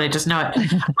know it.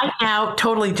 I now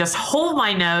totally just hold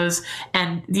my nose,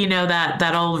 and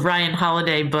that old Ryan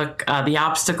Holiday book, The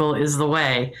Obstacle is the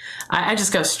Way. I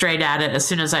just go straight at it as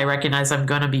soon as I recognize I'm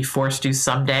going to be forced to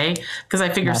someday, because I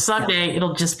figure someday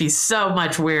it'll just be so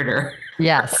much weirder.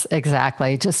 Yes,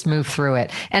 exactly. Just move through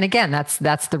it. And again,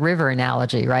 that's the river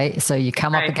analogy, right? So you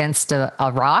come up against a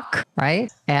rock,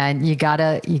 right? And you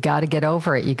gotta get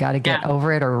over it. You gotta get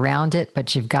over it or around it,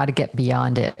 but you've got to get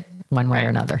beyond it one way or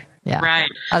another. Yeah. Right.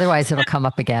 Otherwise it'll come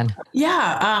up again.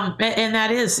 Yeah. And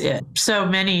that is it. So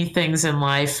many things in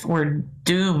life we're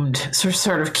doomed to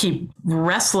sort of keep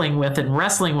wrestling with it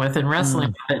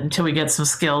until we get some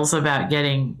skills about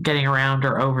getting around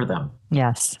or over them.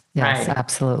 Yes. Yes, right.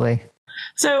 Absolutely.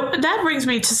 So that brings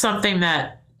me to something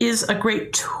that is a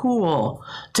great tool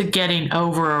to getting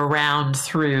over, around,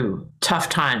 through tough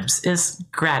times, is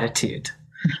gratitude.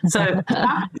 So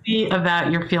talk to me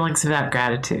about your feelings about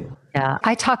gratitude. Yeah,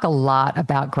 I talk a lot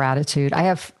about gratitude. I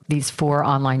have these 4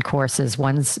 online courses.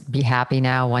 One's Be Happy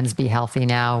Now, one's Be Healthy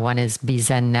Now, one is Be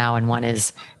Zen Now, and one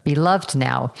is Be Loved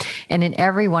Now. And in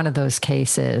every one of those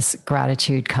cases,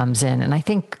 gratitude comes in. And I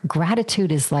think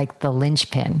gratitude is like the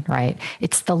linchpin, right?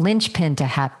 It's the linchpin to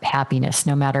happiness,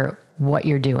 no matter what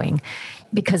you're doing.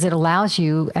 Because it allows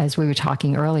you, as we were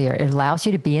talking earlier, it allows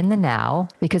you to be in the now,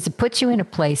 because it puts you in a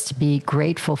place to be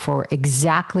grateful for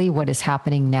exactly what is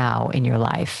happening now in your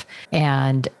life.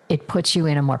 And it puts you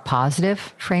in a more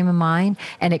positive frame of mind,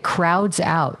 and it crowds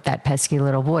out that pesky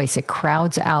little voice. It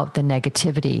crowds out the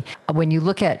negativity. When you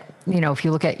look at, if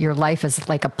you look at your life as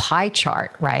like a pie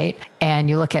chart, right? And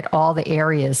you look at all the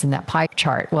areas in that pie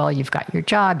chart, well, you've got your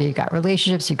job, you've got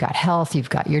relationships, you've got health, you've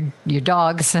got your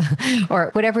dogs,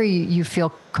 or whatever you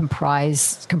feel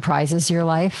comprises your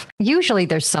life. Usually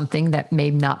there's something that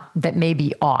may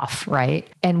be off, right?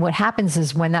 And what happens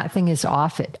is when that thing is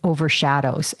off, it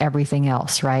overshadows everything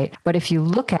else, right? But if you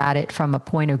look at it from a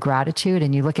point of gratitude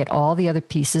and you look at all the other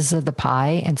pieces of the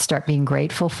pie and start being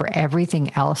grateful for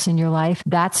everything else in your life,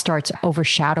 that starts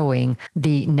overshadowing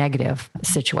the negative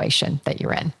situation that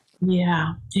you're in.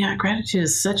 Yeah. Gratitude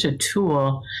is such a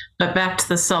tool. But back to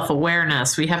the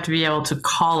self-awareness, we have to be able to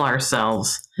call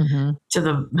ourselves and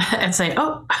say,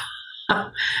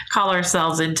 call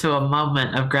ourselves into a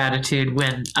moment of gratitude,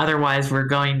 when otherwise we're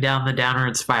going down the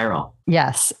downward spiral.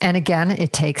 Yes. And again,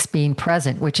 it takes being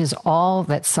present, which is all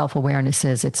that self-awareness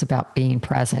is. It's about being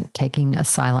present, taking a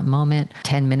silent moment,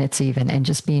 10 minutes even, and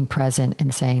just being present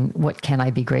and saying, what can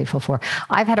I be grateful for?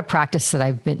 I've had a practice that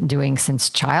I've been doing since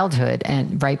childhood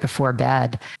and right before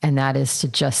bed. And that is to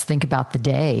just think about the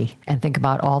day and think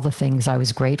about all the things I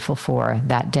was grateful for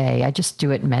that day. I just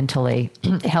do it mentally.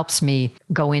 It helps me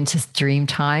go into dream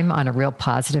time on a real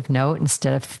positive note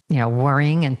instead of,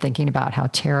 worrying and thinking about how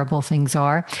terrible things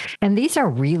are. And these are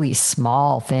really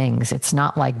small things. It's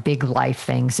not like big life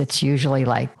things. It's usually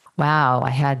like, wow,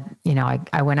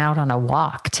 I went out on a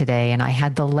walk today and I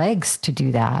had the legs to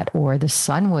do that, or the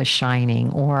sun was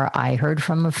shining, or I heard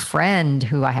from a friend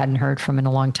who I hadn't heard from in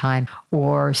a long time,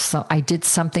 or I did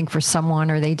something for someone,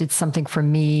 or they did something for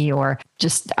me, or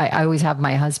just, I always have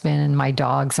my husband and my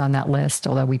dogs on that list,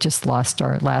 although we just lost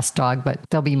our last dog, but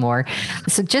there'll be more.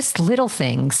 So just little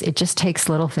things. It just takes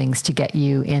little things to get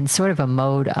you in sort of a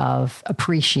mode of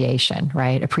appreciation,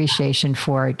 right? Appreciation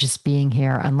for just being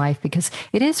here on life, because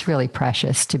it is really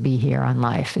precious to be here on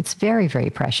life. It's very, very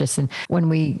precious. And when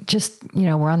we just,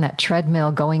 we're on that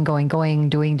treadmill going,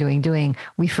 doing,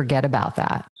 we forget about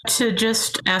that. To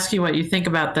just ask you what you think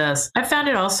about this, I found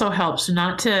it also helps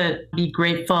not to be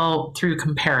grateful through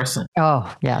comparison.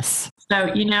 Oh, yes.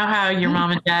 So you know how your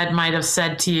mom and dad might have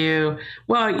said to you,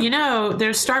 well,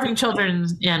 there's starving children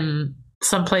in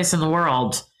some place in the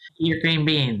world, eat your green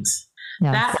beans.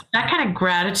 Yes. That kind of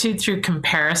gratitude through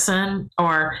comparison.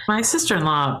 Or my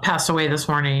sister-in-law passed away this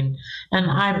morning, and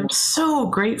I'm so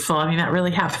grateful. I mean, that really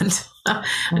happened.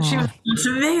 And she was this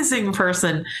amazing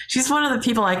person. She's one of the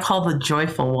people I call the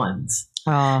joyful ones.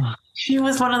 She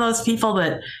was one of those people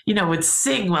that, would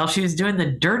sing while she was doing the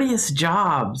dirtiest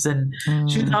jobs. And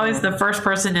she was always the first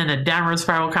person in a downward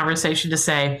spiral conversation to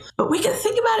say, but we can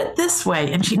think about it this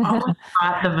way. And she always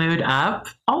brought the mood up.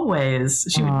 Always.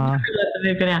 She would never let the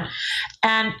mood go down.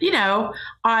 And,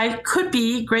 I could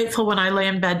be grateful when I lay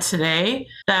in bed today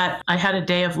that I had a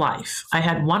day of life. I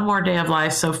had one more day of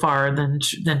life so far than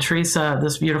Teresa,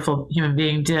 this beautiful human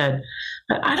being, did.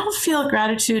 But I don't feel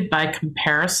gratitude by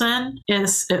comparison.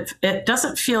 It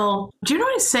doesn't feel, do you know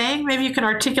what I'm saying? Maybe you can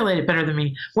articulate it better than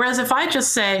me. Whereas if I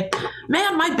just say,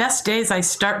 man, my best days, I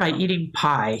start by eating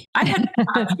pie. I had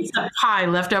a piece of pie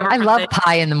left over. I love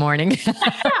pie in the morning.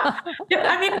 Yeah.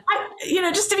 I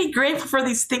mean, just to be grateful for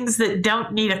these things that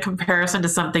don't need a comparison to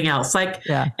something else. Like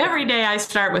every day I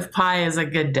start with pie is a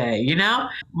good day,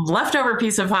 Leftover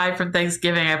piece of pie from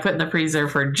Thanksgiving I put in the freezer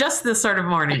for just this sort of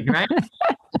morning, right?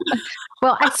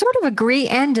 Well, I sort of agree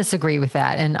and disagree with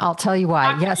that. And I'll tell you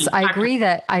why. Yes, I agree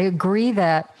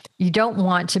that you don't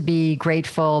want to be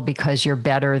grateful because you're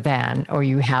better than, or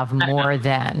you have more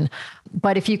than.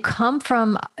 But if you come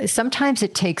from, sometimes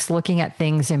it takes looking at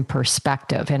things in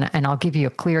perspective. And I'll give you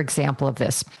a clear example of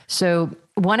this. So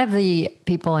one of the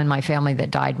people in my family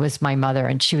that died was my mother,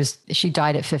 and she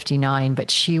died at 59, but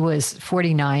she was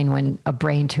 49 when a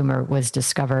brain tumor was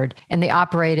discovered, and they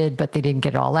operated, but they didn't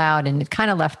get it all out. And it kind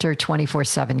of left her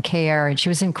 24/7 care. And she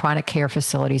was in chronic care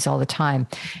facilities all the time.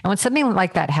 And when something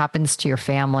like that happens to your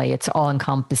family, it's all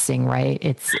encompassing, right?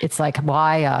 It's like,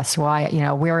 why us? Why,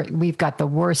 we've got the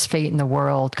worst fate in the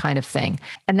world kind of thing.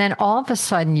 And then all of a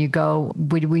sudden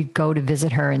we'd go to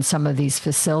visit her in some of these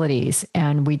facilities,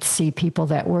 and we'd see people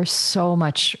that were so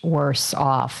much worse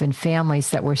off and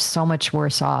families that were so much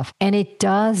worse off. And it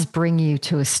does bring you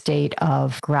to a state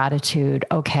of gratitude.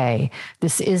 Okay,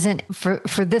 this isn't for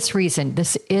this reason.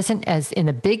 This isn't as in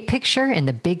the big picture, in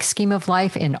the big scheme of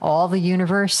life, in all the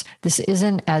universe, this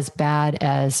isn't as bad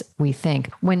as we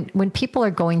think. When people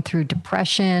are going through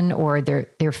depression or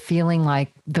they're feeling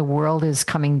like the world is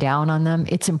coming down on them,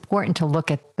 it's important to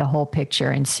look at the whole picture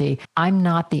and see, I'm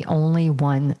not the only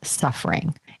one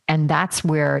suffering. And that's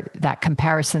where that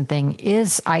comparison thing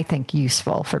is, I think,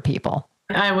 useful for people.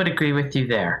 I would agree with you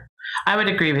there. I would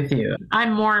agree with you. I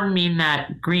more mean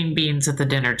that green beans at the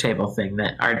dinner table thing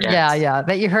that our dads. Yeah.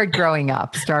 That you heard growing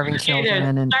up, starving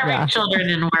children and children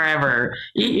and wherever.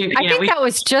 I think that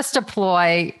was just a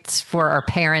ploy for our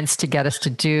parents to get us to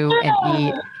do and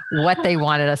eat what they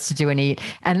wanted us to do and eat.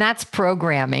 And that's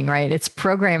programming, right? It's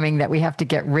programming that we have to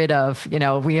get rid of,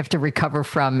 we have to recover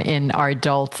from in our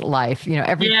adult life.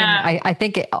 Everything, I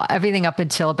think everything up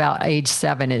until about age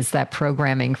 7 is that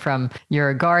programming from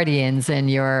your guardians and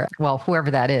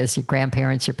whoever that is, your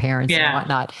grandparents, your parents and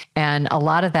whatnot. And a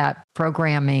lot of that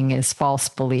programming is false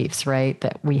beliefs, right?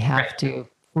 That we have to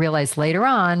realize later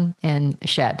on and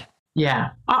shed. Yeah.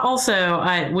 Also,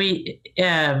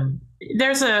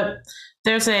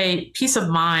 there's a peace of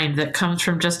mind that comes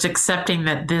from just accepting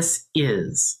that this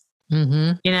is,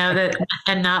 that,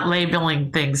 and not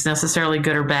labeling things necessarily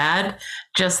good or bad,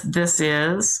 just this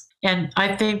is. And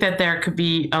I think that there could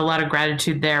be a lot of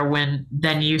gratitude there when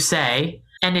then you say,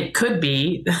 and it could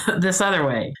be this other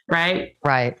way, right?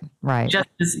 Right. Just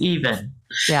as even.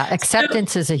 Yeah,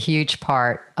 acceptance is a huge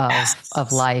part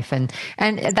of life. And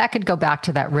that could go back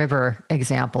to that river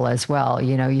example as well.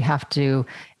 You have to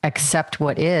accept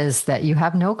what is that you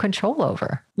have no control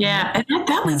over. Yeah. And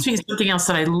that leads me to something else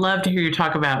that I love to hear you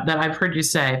talk about that I've heard you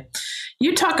say.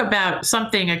 You talk about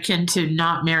something akin to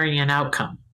not marrying an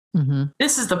outcome. Mm-hmm.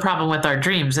 This is the problem with our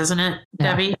dreams, isn't it,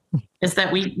 Debbie? Is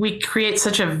that we create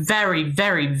such a very,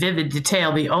 very vivid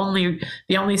detail. The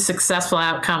only successful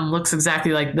outcome looks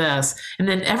exactly like this. And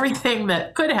then everything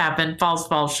that could happen falls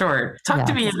short. Talk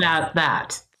to me about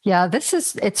that. Yeah,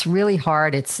 it's really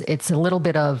hard. It's a little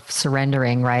bit of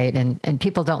surrendering, right? And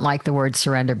people don't like the word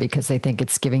surrender because they think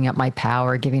it's giving up my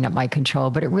power, giving up my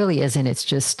control, but it really isn't. It's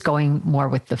just going more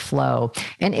with the flow.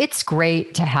 And it's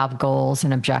great to have goals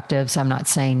and objectives. I'm not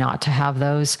saying not to have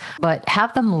those, but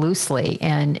have them loosely.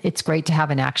 And it's great to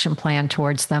have an action plan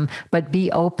towards them, but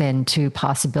be open to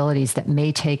possibilities that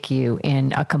may take you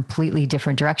in a completely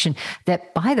different direction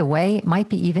that, by the way, might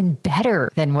be even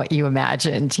better than what you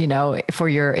imagined, for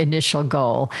your initial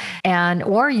goal.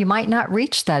 Or you might not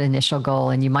reach that initial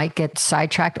goal and you might get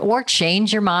sidetracked or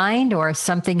change your mind, or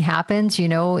something happens,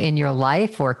 in your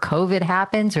life, or COVID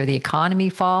happens, or the economy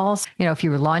falls. If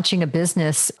you were launching a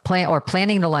business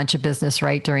planning to launch a business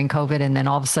right during COVID, and then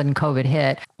all of a sudden COVID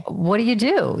hit, what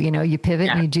do? You pivot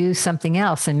and you do something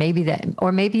else. And maybe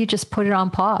you just put it on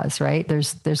pause, right?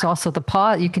 There's also the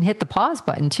pause. You can hit the pause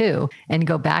button too and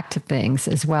go back to things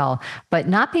as well. But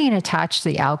not being attached to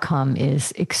the outcome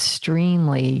is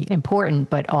extremely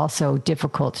important, but also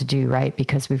difficult to do, right?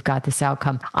 Because we've got this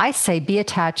outcome. I say be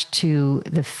attached to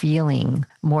the feeling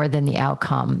more than the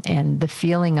outcome, and the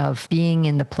feeling of being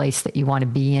in the place that you want to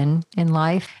be in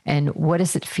life. And what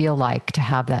does it feel like to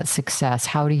have that success?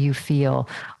 How do you feel?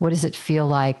 What does it feel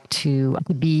like to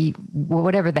be,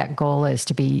 whatever that goal is,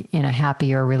 to be in a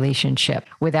happier relationship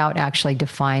without actually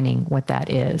defining what that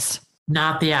is?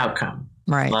 Not the outcome.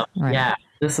 Right. Right. Yeah,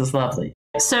 this is lovely.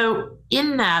 So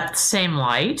in that same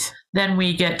light, then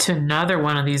we get to another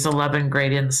one of these 11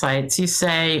 great insights. You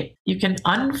say you can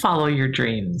unfollow your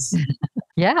dreams.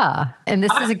 Yeah. And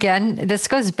this is, again, this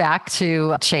goes back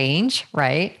to change,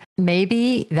 right?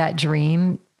 Maybe that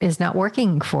dream is not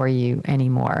working for you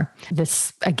anymore.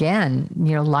 This, again,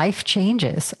 life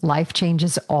changes. Life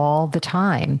changes all the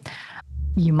time.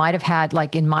 You might have had,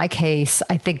 like in my case,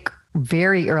 I think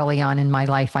very early on in my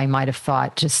life, I might have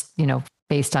thought just,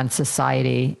 based on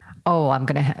society, oh, I'm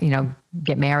going to,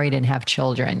 get married and have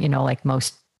children, like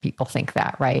most people think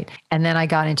that, right? And then I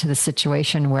got into the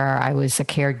situation where I was a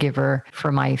caregiver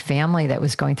for my family that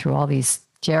was going through all these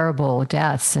terrible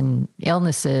deaths and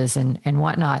illnesses and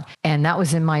whatnot. And that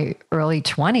was in my early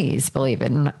 20s, believe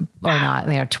it or not,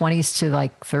 20s to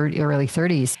like early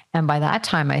 30s. And by that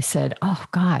time I said, oh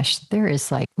gosh, there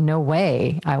is like no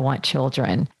way I want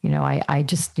children. I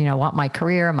just, want my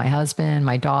career, my husband,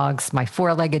 my dogs, my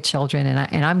 4-legged children.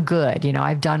 And I'm good.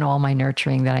 I've done all my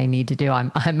nurturing that I need to do.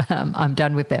 I'm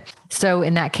done with it. So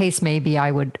in that case, maybe I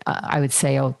would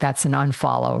say, oh, that's an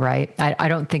unfollow, right? I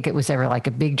don't think it was ever like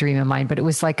a big dream of mine, but it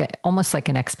was like almost like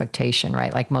an expectation,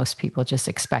 right? Like most people just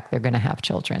expect they're going to have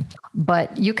children,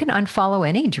 but you can unfollow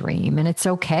any dream and it's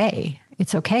okay.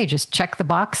 It's okay. Just check the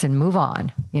box and move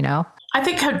on, I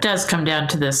think it does come down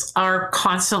to this, our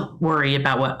constant worry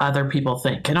about what other people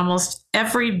think. And almost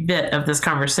every bit of this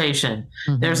conversation,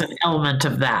 there's an element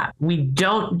of that. We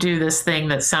don't do this thing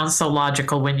that sounds so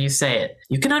logical when you say it.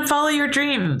 You can unfollow your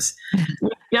dreams.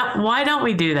 Yeah, why don't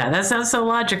we do that? That sounds so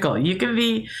logical. You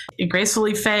can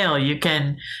gracefully fail. You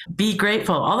can be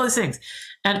grateful, all those things.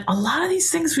 And a lot of these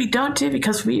things we don't do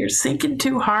because we are thinking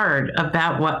too hard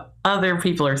about what other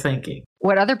people are thinking.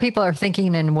 What other people are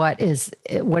thinking and what is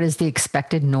the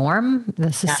expected norm,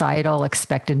 the societal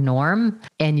expected norm,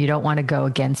 and you don't want to go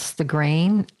against the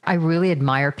grain. I really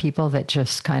admire people that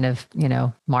just kind of,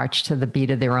 march to the beat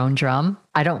of their own drum.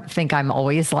 I don't think I'm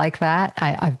always like that.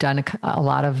 I've done a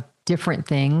lot of different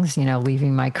things,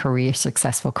 leaving my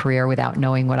successful career without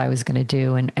knowing what I was going to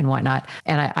do and whatnot.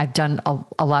 And I've done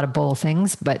a lot of bold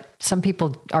things, but some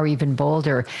people are even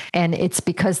bolder. And it's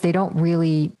because they don't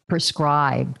really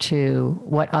prescribe to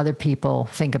what other people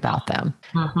think about them.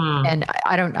 And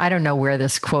I don't know where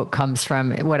this quote comes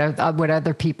from. What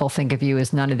other people think of you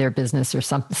is none of their business, or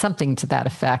something to that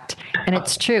effect. And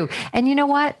it's true. And you know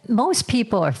what? Most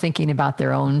people are thinking about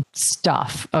their own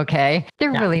stuff. Okay.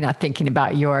 They're really not thinking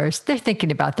about yours. They're thinking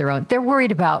about their own. They're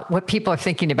worried about what people are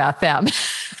thinking about them.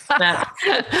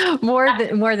 more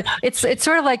than it's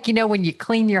sort of like, when you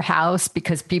clean your house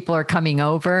because people are coming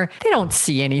over, they don't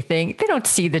see anything. They don't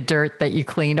see the dirt that you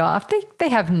cleaned off. They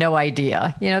have no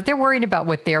idea. They're worried about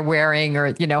what they're wearing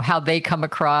or, how they come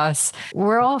across.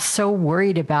 We're all so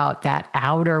worried about that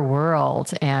outer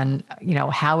world and,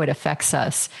 how it affects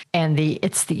us. And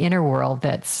it's the inner world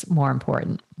that's more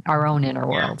important, our own inner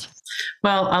world.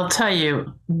 Well, I'll tell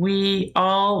you, we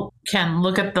all can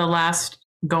look at the last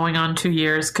going on 2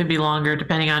 years, could be longer,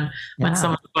 depending on when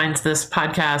someone finds this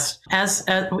podcast, as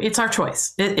it's our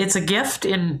choice. It's a gift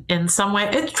in some way.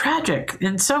 It's tragic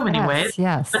in so many ways.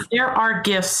 Yes. But there are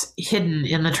gifts hidden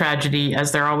in the tragedy,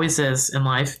 as there always is in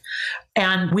life.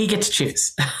 And we get to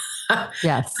choose.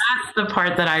 Yes. That's the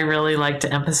part that I really like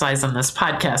to emphasize on this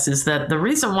podcast, is that the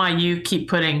reason why you keep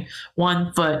putting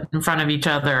one foot in front of the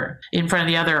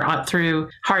other through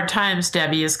hard times,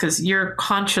 Debbie, is because you're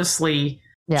consciously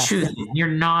choosing. You're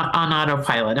not on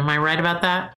autopilot. Am I right about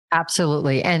that?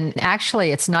 Absolutely. And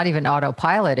actually, it's not even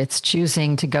autopilot. It's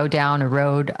choosing to go down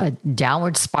a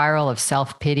downward spiral of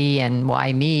self-pity and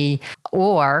why me,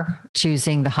 or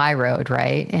choosing the high road,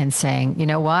 right? And saying, you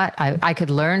know what, I could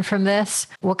learn from this.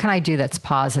 What can I do that's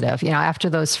positive? After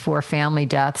those 4 family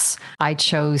deaths, I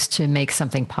chose to make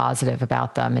something positive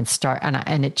about them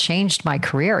and it changed my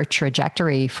career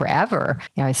trajectory forever.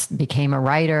 I became a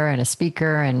writer and a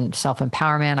speaker and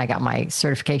self-empowerment. I got my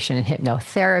certification in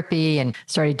hypnotherapy and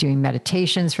started doing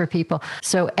meditations for people.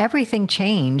 So everything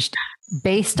changed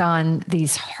based on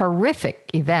these horrific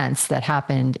events that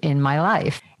happened in my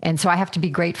life. And so I have to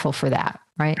be grateful for that,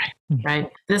 right?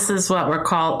 Right. This is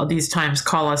what these times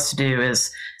call us to do,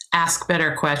 is ask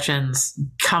better questions,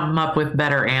 come up with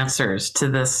better answers to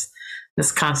this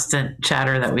this constant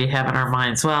chatter that we have in our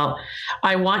minds. Well,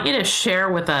 I want you to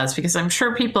share with us, because I'm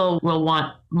sure people will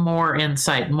want more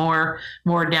insight, more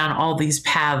down all these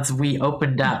paths we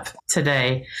opened up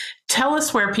today. Tell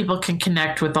us where people can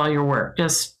connect with all your work.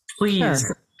 Just please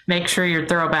make sure you're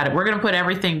thorough about it. We're going to put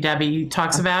everything Debbie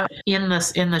talks about in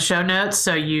the show notes,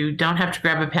 so you don't have to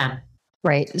grab a pen.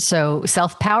 Right. So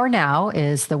Self Power Now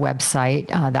is the website.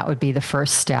 That would be the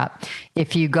first step.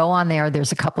 If you go on there,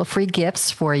 there's a couple of free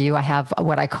gifts for you. I have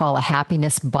what I call a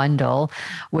happiness bundle,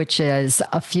 which is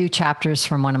a few chapters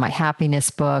from one of my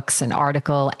happiness books, an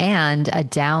article, and a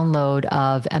download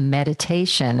of a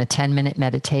meditation, a 10-minute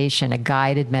meditation, a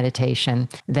guided meditation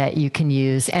that you can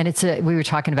use. And we were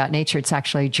talking about nature. It's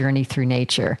actually a journey through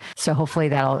nature. So hopefully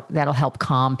that'll help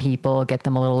calm people, get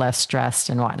them a little less stressed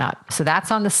and whatnot. So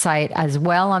that's on the site. As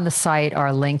well on the site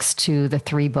are links to the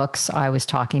 3 books I was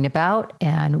talking about.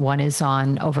 And one is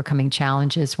on overcoming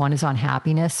challenges, one is on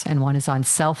happiness, and one is on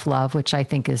self-love, which I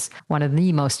think is one of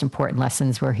the most important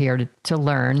lessons we're here to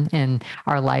learn in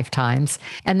our lifetimes.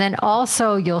 And then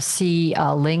also you'll see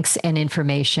links and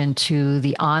information to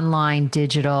the online,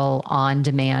 digital,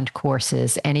 on-demand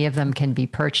courses. Any of them can be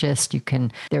purchased.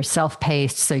 They're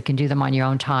self-paced, so you can do them on your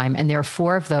own time. And there are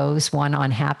 4 of those, one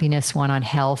on happiness, one on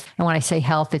health. And when I say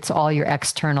health, it's all your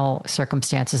external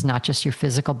circumstances, not just your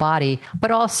physical body, but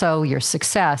also your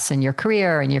success and your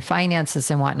career and your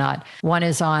finances and whatnot. One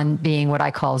is on being what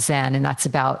I call Zen, and that's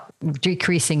about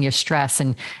decreasing your stress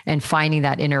and finding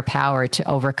that inner power to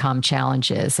overcome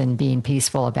challenges and being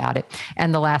peaceful about it.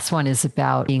 And the last one is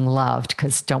about being loved,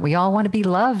 because don't we all want to be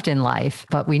loved in life?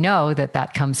 But we know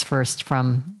that comes first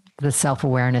from the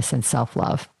self-awareness and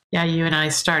self-love. Yeah, you and I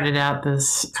started out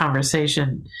this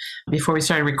conversation before we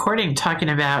started recording talking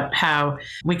about how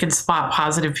we can spot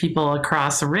positive people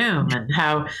across a room and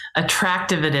how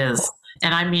attractive it is.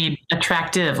 And I mean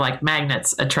attractive, like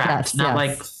magnets attract, not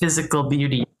like physical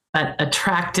beauty, but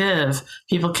attractive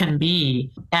people can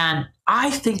be. And I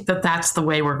think that's the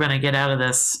way we're going to get out of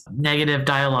this negative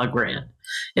dialogue we're in.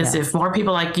 If more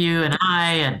people like you and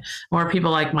I, and more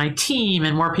people like my team,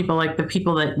 and more people like the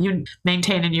people that you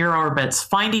maintain in your orbits,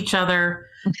 find each other,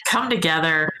 come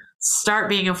together, start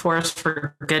being a force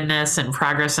for goodness and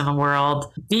progress in the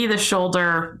world, be the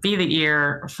shoulder, be the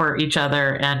ear for each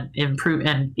other, and improve,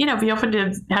 and, be open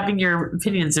to having your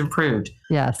opinions improved.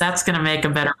 Yes. That's going to make a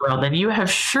better world. And you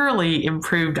have surely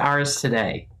improved ours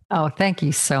today. Oh, thank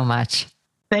you so much.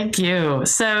 Thank you.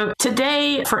 So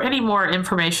today, for any more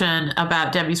information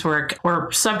about Debbie's work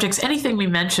or subjects, anything we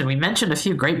mentioned a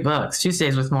few great books.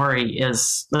 Tuesdays with Morrie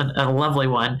is a lovely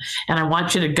one. And I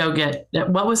want you to go get,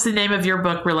 what was the name of your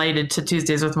book related to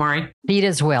Tuesdays with Morrie?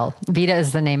 Vita's Will. Vita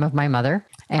is the name of my mother.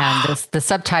 And the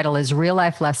subtitle is Real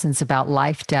Life Lessons About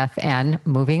Life, Death, and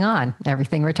Moving On.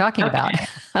 Everything we're talking about.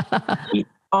 We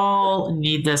all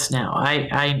need this now.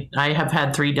 I have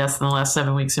had 3 deaths in the last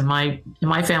 7 weeks in my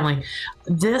family.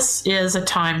 This is a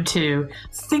time to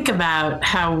think about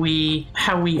how we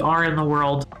are in the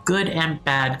world, good and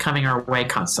bad, coming our way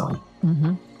constantly.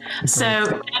 Mm-hmm. So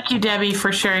thank you, Debbie,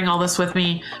 for sharing all this with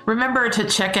me. Remember to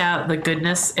check out the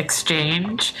Goodness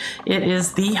Exchange. It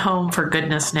is the home for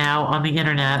goodness now on the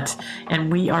internet,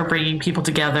 and we are bringing people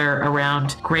together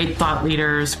around great thought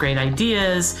leaders, great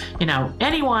ideas.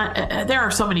 Anyone. There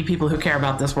are so many people who care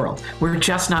about this world. We're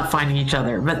just not finding each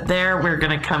other, but we're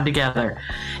going to come together.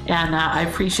 And I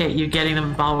appreciate you getting the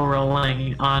ball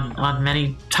rolling on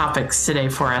many topics today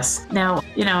for us. Now,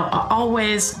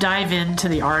 always dive into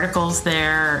the articles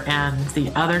there and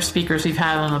the other speakers we've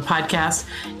had on the podcast,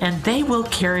 and they will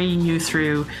carry you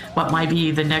through what might be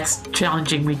the next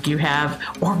challenging week you have,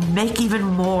 or make even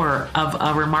more of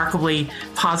a remarkably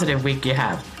positive week you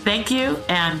have. Thank you,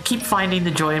 and keep finding the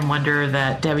joy and wonder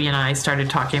that Debbie and I started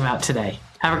talking about today.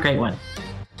 Have a great one.